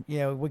catch them,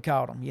 we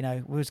caught them.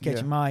 We was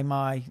catching my.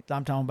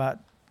 I'm talking about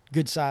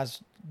good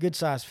size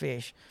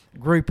fish,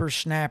 groupers,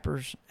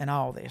 snappers, and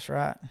all this,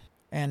 right?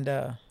 And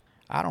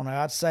I don't know.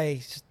 I'd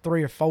say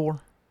 3 or 4,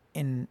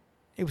 and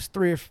it was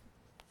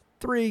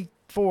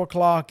 4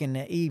 o'clock in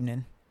the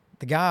evening.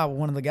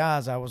 One of the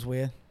guys I was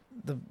with,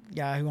 the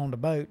guy who owned the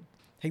boat,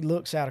 he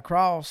looks out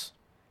across,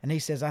 and he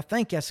says, "I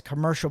think that's a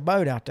commercial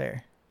boat out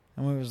there."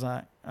 And we was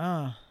like,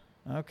 "Oh,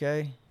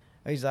 okay."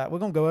 He's like, "We're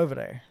going to go over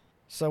there."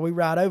 So we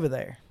ride over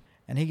there.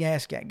 And he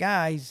asked that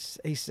guy,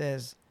 he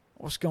says,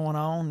 "What's going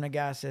on?" And the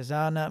guy says,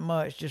 "Not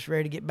much, just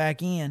ready to get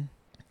back in."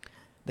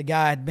 The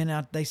guy had been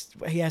out,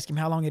 he asked him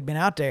how long he'd been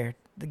out there.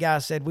 The guy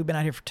said, "We've been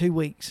out here for 2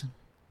 weeks."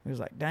 He was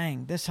like,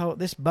 "Dang, this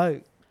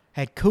boat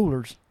had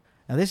coolers."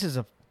 Now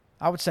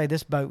I would say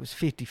this boat was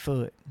 50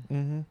 foot.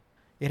 Mm-hmm.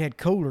 It had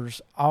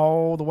coolers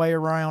all the way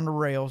around the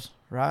rails,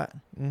 right?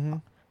 Mm-hmm.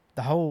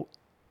 The whole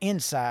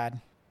inside,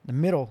 the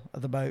middle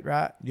of the boat,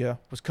 right? Yeah.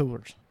 Was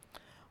coolers.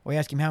 We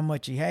asked him how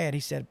much he had. He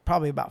said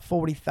probably about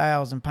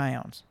 40,000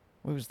 pounds.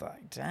 We was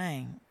like,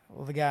 dang.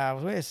 Well, the guy I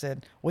was with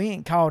said, "We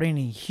ain't caught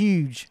any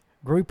huge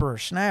grouper or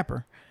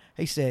snapper."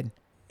 He said,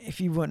 "If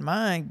you wouldn't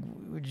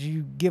mind, would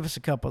you give us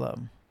a couple of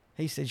them?"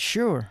 He said,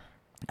 "Sure,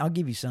 I'll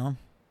give you some."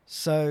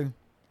 So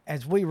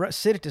as we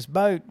sit at this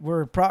boat,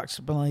 we're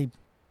approximately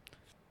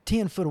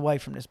 10 foot away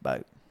from this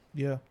boat.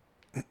 Yeah.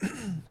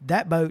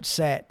 That boat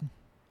sat,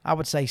 I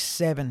would say,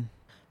 7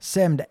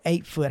 to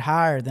 8 foot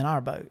higher than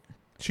our boat.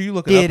 So you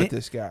looking up at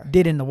this guy?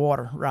 Did in the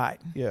water, right.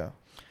 Yeah.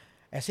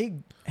 As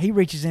he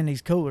reaches in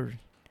these coolers,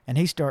 and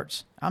he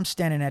starts, I'm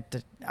standing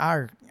at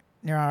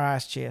near our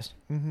ice chest.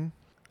 Mm-hmm.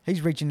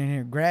 He's reaching in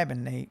here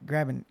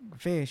grabbing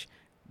fish.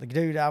 The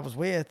dude I was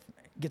with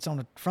gets on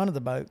the front of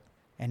the boat,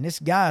 and this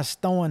guy's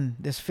throwing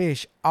this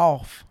fish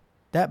off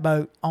that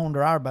boat onto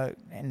our boat,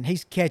 and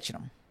he's catching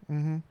them.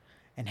 Mm-hmm.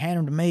 And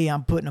handing them to me,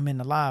 I'm putting them in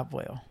the live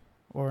well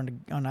or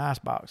on the ice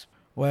box.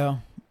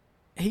 Well,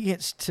 he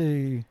gets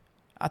to,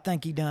 I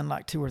think he done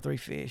like 2 or 3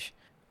 fish.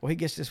 Well, he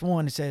gets this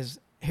one that says,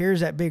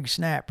 "Here's that big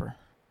snapper."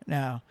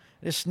 Now,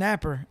 this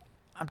snapper,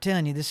 I'm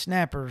telling you,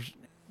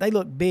 they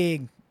look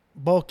big,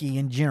 bulky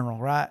in general,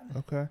 right?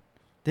 Okay.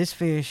 This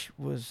fish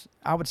was,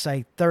 I would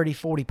say, 30,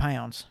 40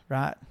 pounds,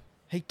 right?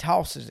 He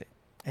tosses it.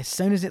 As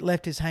soon as it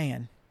left his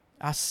hand,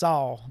 I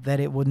saw that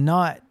it would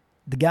not,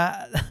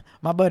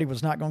 my buddy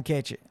was not going to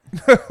catch it.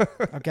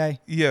 Okay?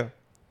 Yeah.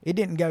 It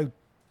didn't go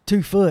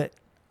 2 foot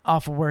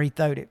off of where he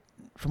threw it,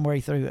 from where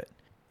he threw it.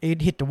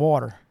 It hit the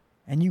water.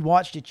 And you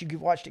watched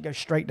it go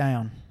straight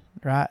down,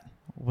 right?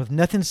 With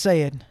nothing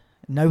said,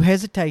 no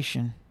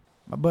hesitation,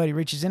 my buddy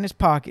reaches in his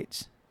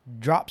pockets,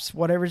 drops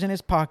whatever's in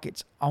his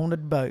pockets onto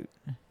the boat,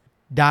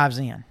 dives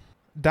in.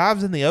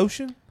 Dives in the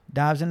ocean?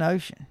 Dives in the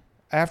ocean.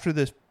 After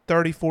this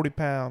 30, 40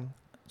 pound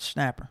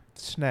snapper.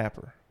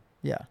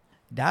 Yeah.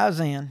 Dives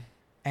in,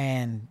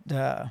 and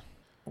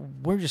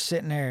we're just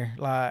sitting there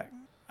like,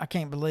 I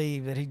can't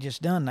believe that he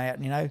just done that,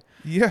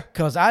 Yeah.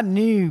 Because I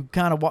knew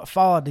kind of what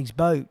followed these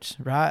boats,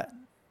 right?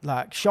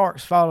 Like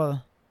sharks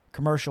follow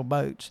commercial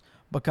boats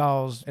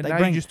because and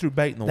you just threw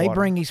bait in the water. They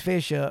bring these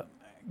fish up,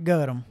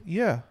 gut them.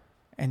 Yeah.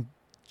 And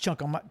chunk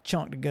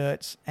the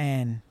guts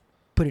and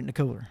put it in the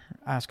cooler,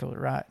 ice cooler,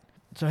 right?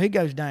 So he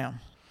goes down.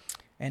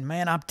 And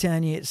man, I'm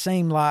telling you, it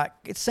seemed like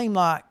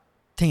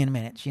 10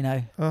 minutes,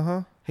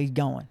 Uh-huh. He's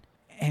going.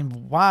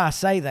 And why I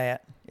say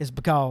that is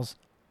because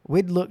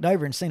we'd looked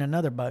over and seen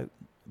another boat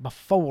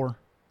before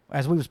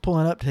as we was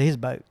pulling up to his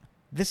boat.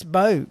 This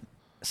boat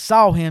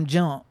saw him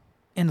jump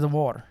into the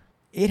water.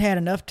 It had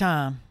enough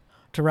time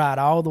to ride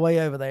all the way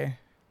over there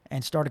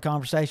and start a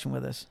conversation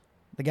with us.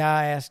 The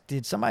guy asked,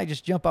 "Did somebody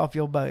just jump off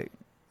your boat?"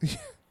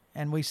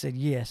 And we said,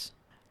 "Yes."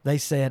 They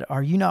said,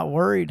 "Are you not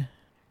worried?"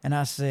 And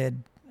I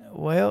said,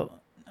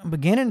 "Well, I'm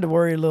beginning to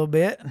worry a little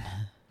bit."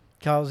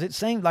 Because it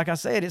seemed like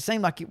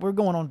we're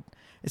going on.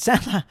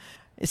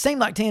 It seemed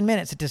like 10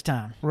 minutes at this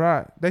time.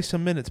 Right. There's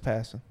some minutes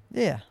passing.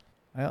 Yeah.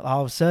 Well,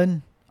 all of a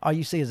sudden, all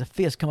you see is a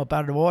fist come up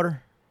out of the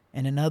water,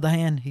 and in the other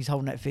hand, he's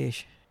holding that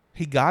fish.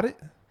 He got it?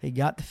 He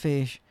got the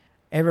fish.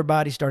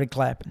 Everybody started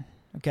clapping.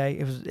 Okay,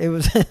 it was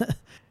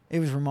it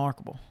was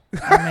remarkable.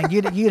 I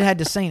mean, you'd had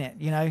to seen it.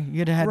 You know,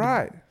 you'd had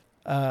right.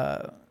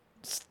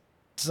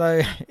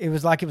 So it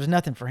was like it was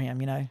nothing for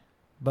him. You know,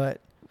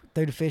 but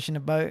threw the fish in the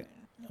boat.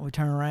 We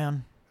turned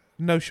around.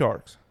 No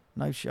sharks.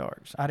 No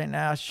sharks. I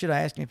should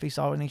have asked him if he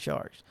saw any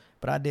sharks,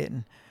 but I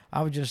didn't.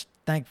 I was just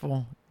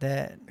thankful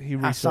that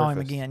I saw him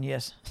again.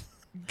 Yes.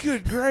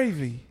 Good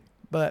gravy.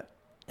 But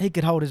he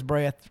could hold his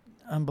breath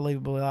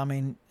unbelievably. I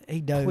mean,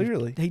 he dove.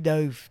 Clearly. He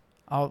dove.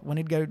 When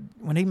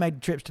he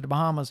made trips to the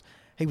Bahamas,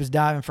 he was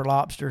diving for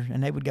lobster,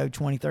 and they would go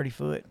 20, 30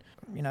 foot,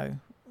 you know,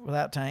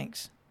 without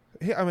tanks.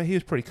 He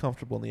was pretty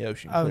comfortable in the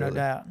ocean. Oh, clearly. no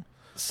doubt.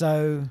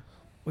 So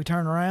we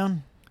turned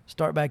around,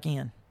 start back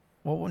in.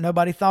 What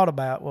nobody thought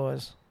about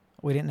was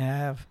we didn't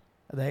have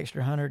the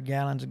extra 100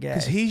 gallons of gas.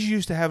 Because he's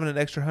used to having an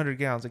extra 100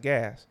 gallons of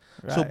gas.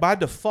 Right. So by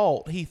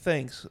default, he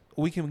thinks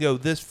we can go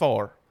this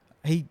far.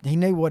 He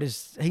knew what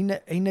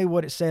he knew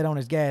what it said on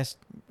his gas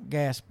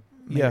meter.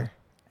 Yeah.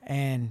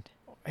 And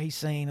he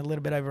seen a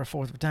little bit over a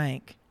fourth of a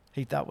tank.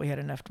 He thought we had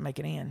enough to make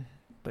it in,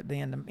 but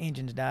then the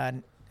engines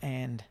died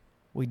and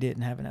we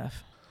didn't have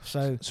enough.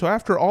 So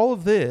after all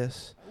of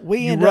this,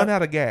 you run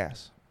out of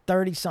gas.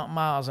 30-something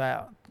miles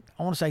out.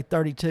 I want to say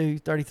 32,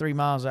 33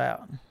 miles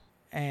out.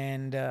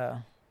 And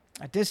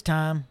at this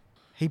time,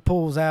 he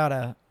pulls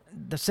out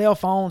the cell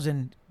phones,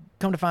 and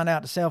come to find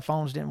out the cell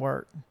phones didn't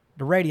work.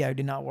 The radio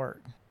did not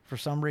work for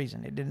some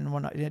reason. It did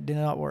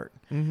not work.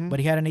 Mm-hmm. But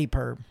he had an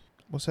EPIRB.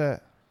 What's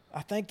that?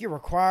 I think you're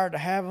required to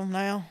have them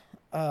now.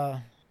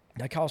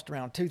 They cost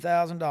around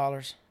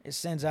 $2,000. It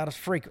sends out a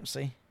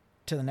frequency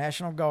to the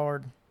National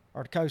Guard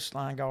or the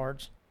Coastline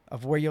Guards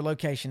of where your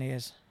location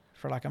is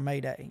for like a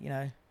Mayday, you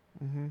know.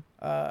 Mm-hmm.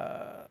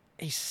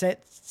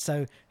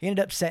 So he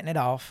ended up setting it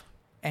off,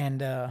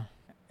 and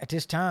at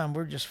this time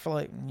we're just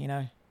floating, you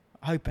know,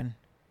 hoping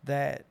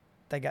that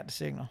they got the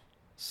signal.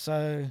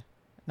 So,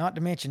 not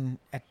to mention,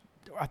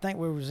 I think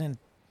we was in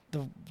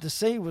the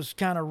sea was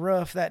kind of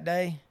rough that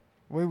day.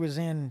 We was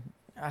in,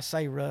 I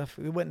say rough,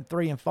 we wasn't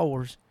 3 and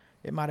 4s.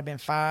 It might have been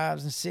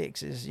 5s and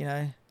 6s, you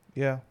know.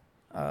 Yeah.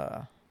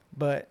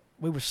 But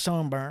we were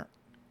sunburnt,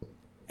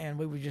 and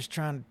we were just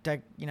trying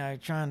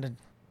to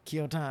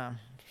kill time.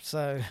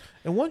 So,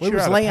 and once you're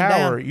out of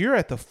power, you're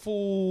at the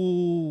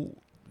full,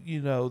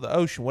 you know, the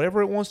ocean.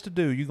 Whatever it wants to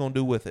do, you're going to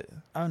do with it.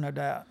 Oh, no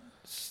doubt.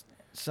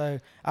 So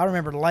I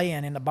remember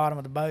laying in the bottom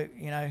of the boat,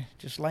 you know,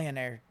 just laying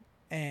there,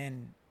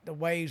 and the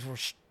waves were,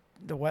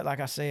 like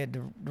I said,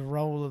 the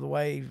roll of the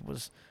wave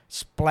was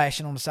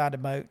splashing on the side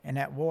of the boat, and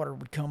that water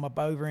would come up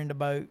over in the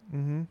boat,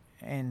 mm-hmm.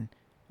 and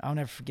I'll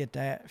never forget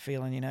that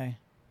feeling, you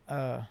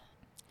know.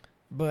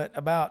 But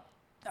about,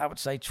 I would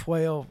say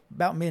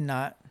about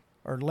midnight,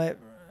 or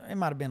it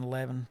might have been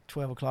 11,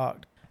 12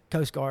 o'clock,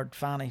 Coast Guard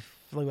finally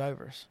flew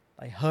over us.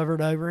 They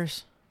hovered over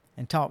us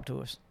and talked to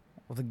us.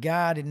 Well, the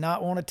guy did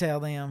not want to tell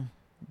them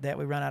that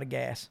we run out of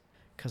gas,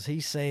 because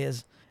he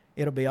says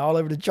it'll be all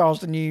over the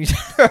Charleston News,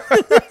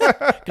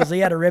 because he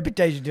had a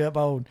reputation to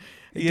uphold.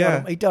 He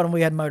told them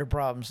we had motor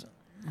problems.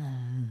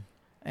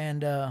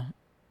 And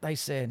they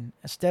said,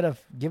 instead of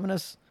giving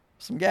us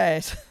some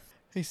gas,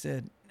 he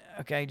said,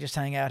 okay, just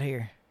hang out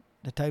here.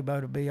 The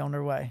towboat will be on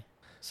their way.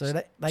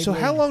 So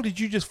how long did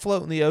you just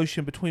float in the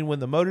ocean between when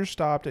the motor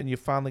stopped and you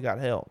finally got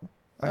help?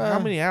 Like how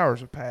many hours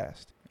have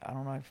passed? I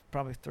don't know,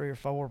 probably 3 or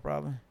 4,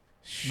 probably.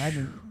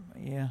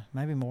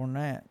 Maybe more than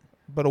that.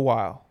 But a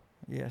while.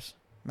 Yes,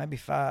 maybe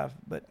 5.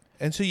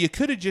 And so you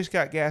could have just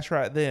got gas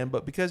right then,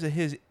 but because of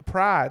his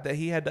pride that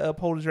he had to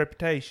uphold his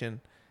reputation,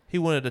 he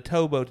wanted a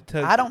towboat to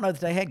tow. I don't know that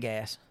they had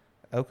gas.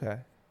 Okay.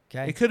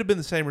 It could have been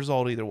the same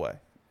result either way.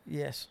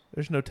 Yes.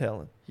 There's no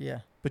telling. Yeah.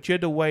 But you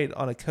had to wait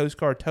on a Coast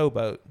Guard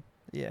towboat.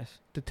 Yes.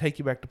 To take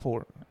you back to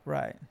port.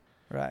 Right.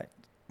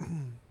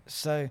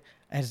 So,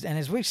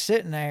 as we're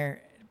sitting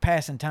there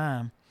passing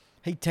time,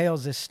 he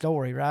tells this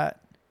story, right,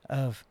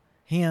 of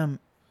him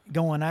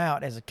going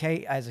out as a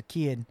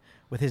kid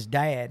with his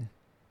dad,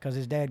 because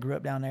his dad grew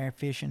up down there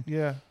fishing.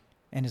 Yeah.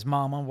 And his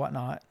mama and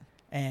whatnot.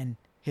 And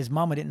his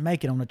mama didn't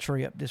make it on the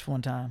trip this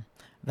one time.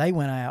 They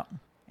went out,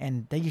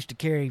 and they used to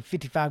carry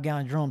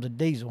 55-gallon drums of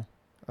diesel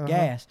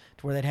gas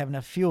to where they'd have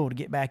enough fuel to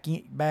get back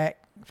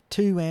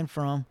to and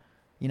from,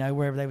 you know,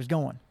 wherever they was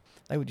going.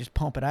 They would just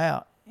pump it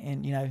out.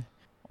 And, you know,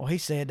 well, he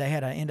said they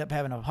had to end up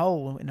having a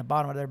hole in the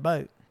bottom of their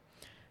boat.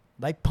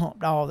 They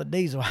pumped all the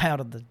diesel out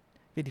of the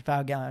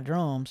 55-gallon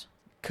drums,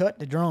 cut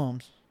the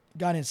drums,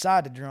 got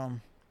inside the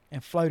drum,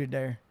 and floated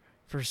there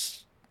for,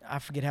 I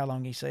forget how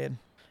long he said.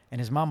 And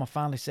his mama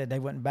finally said they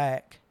went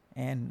back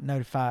and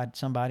notified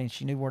somebody, and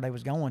she knew where they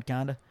was going,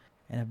 kind of.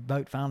 And a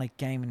boat finally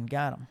came and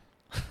got them,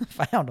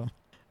 found them.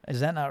 Is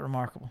that not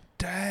remarkable?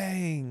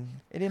 Dang.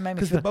 It didn't make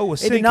me feel. The boat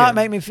was it did not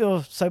make me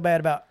feel so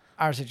bad about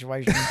our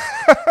situation.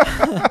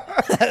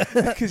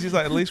 Because he's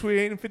like, at least we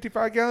ain't in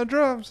 55-gallon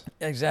drums.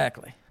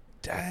 Exactly.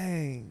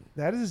 Dang.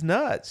 That is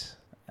nuts.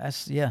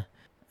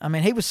 I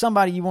mean, he was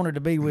somebody you wanted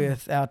to be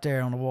with out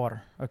there on the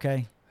water,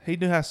 okay? He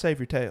knew how to save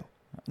your tail.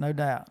 No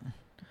doubt.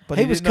 But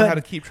he didn't know how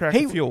to keep track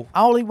of fuel.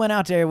 All he went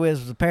out there with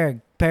was a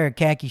pair of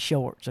khaki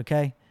shorts,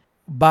 okay?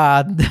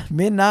 By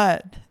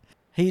midnight,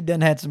 he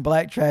done had some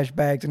black trash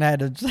bags and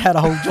had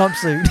a whole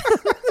jumpsuit.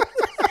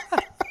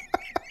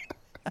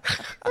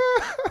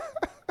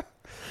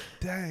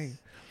 Dang.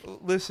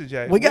 Listen,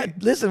 Jay. We got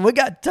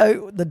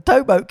the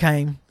towboat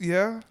came.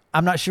 Yeah.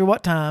 I'm not sure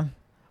what time,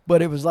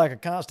 but it was like a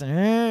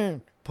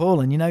constant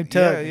pulling,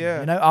 tugging,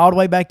 Yeah. all the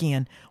way back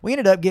in. We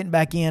ended up getting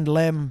back in at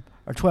 11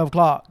 or 12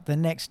 o'clock the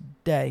next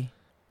day,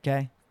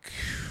 okay?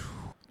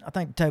 I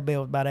think the tow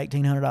bill was about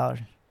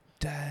 $1,800.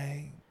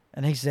 Dang.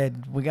 And he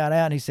said, we got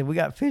out, and he said, we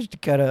got fish to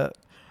cut up.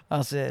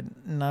 I said,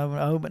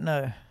 no, but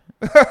no.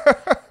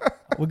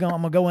 I'm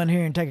going to go in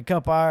here and take a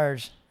couple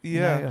hours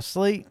of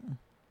sleep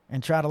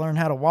and try to learn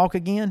how to walk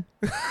again.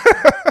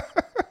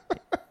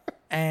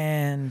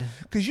 And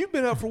because you've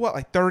been up for what,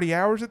 like 30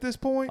 hours at this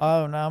point?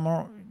 Oh, no,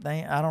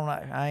 I don't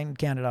know. I ain't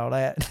counted all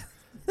that.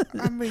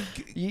 I mean,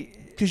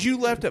 because you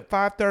left at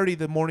 5:30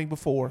 the morning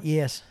before.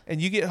 Yes. And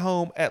you get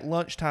home at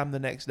lunchtime the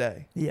next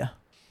day. Yeah.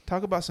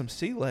 Talk about some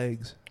sea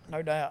legs.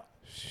 No doubt.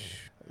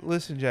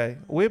 Listen, Jay,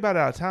 we're about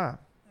out of time.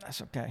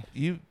 That's okay.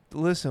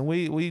 Listen,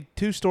 we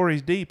 2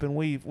 stories deep and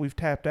we've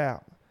tapped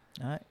out.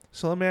 All right.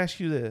 So let me ask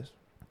you this.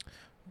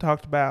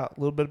 Talked about a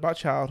little bit about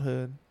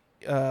childhood,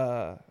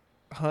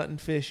 hunting,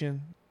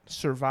 fishing,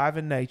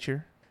 surviving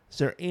nature. Is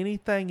there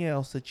anything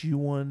else that you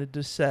wanted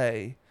to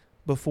say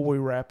before we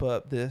wrap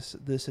up this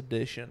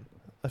edition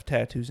of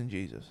Tattoos and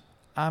Jesus?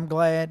 I'm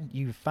glad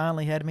you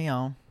finally had me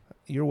on.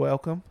 You're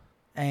welcome.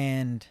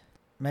 And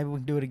maybe we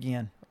can do it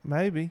again.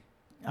 Maybe.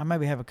 I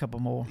maybe have a couple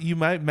more. You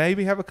might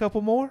maybe have a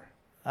couple more?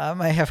 I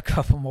may have a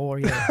couple more,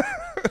 yeah.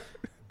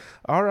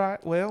 All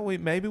right. Well,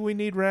 maybe we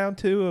need round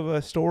 2 of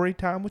a story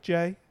time with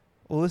Jay.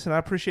 Well, listen, I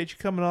appreciate you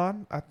coming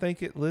on. I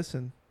think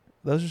listen,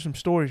 those are some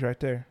stories right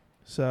there.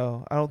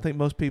 So I don't think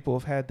most people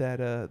have had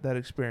that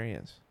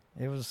experience.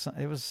 It was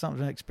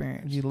something to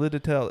experience. You lived to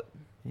tell it.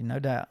 No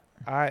doubt.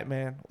 All right,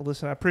 man. Well,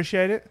 listen, I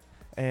appreciate it,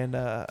 and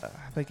I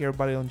think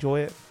everybody will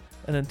enjoy it.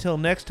 And until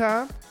next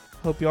time,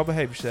 hope you all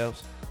behave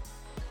yourselves.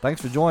 Thanks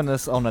for joining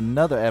us on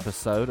another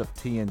episode of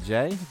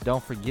T&J.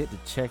 Don't forget to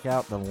check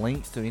out the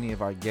links to any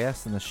of our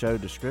guests in the show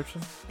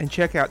description. And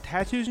check out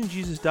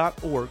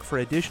tattoosandjesus.org for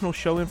additional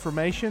show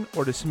information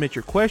or to submit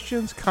your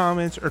questions,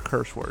 comments, or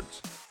curse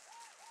words.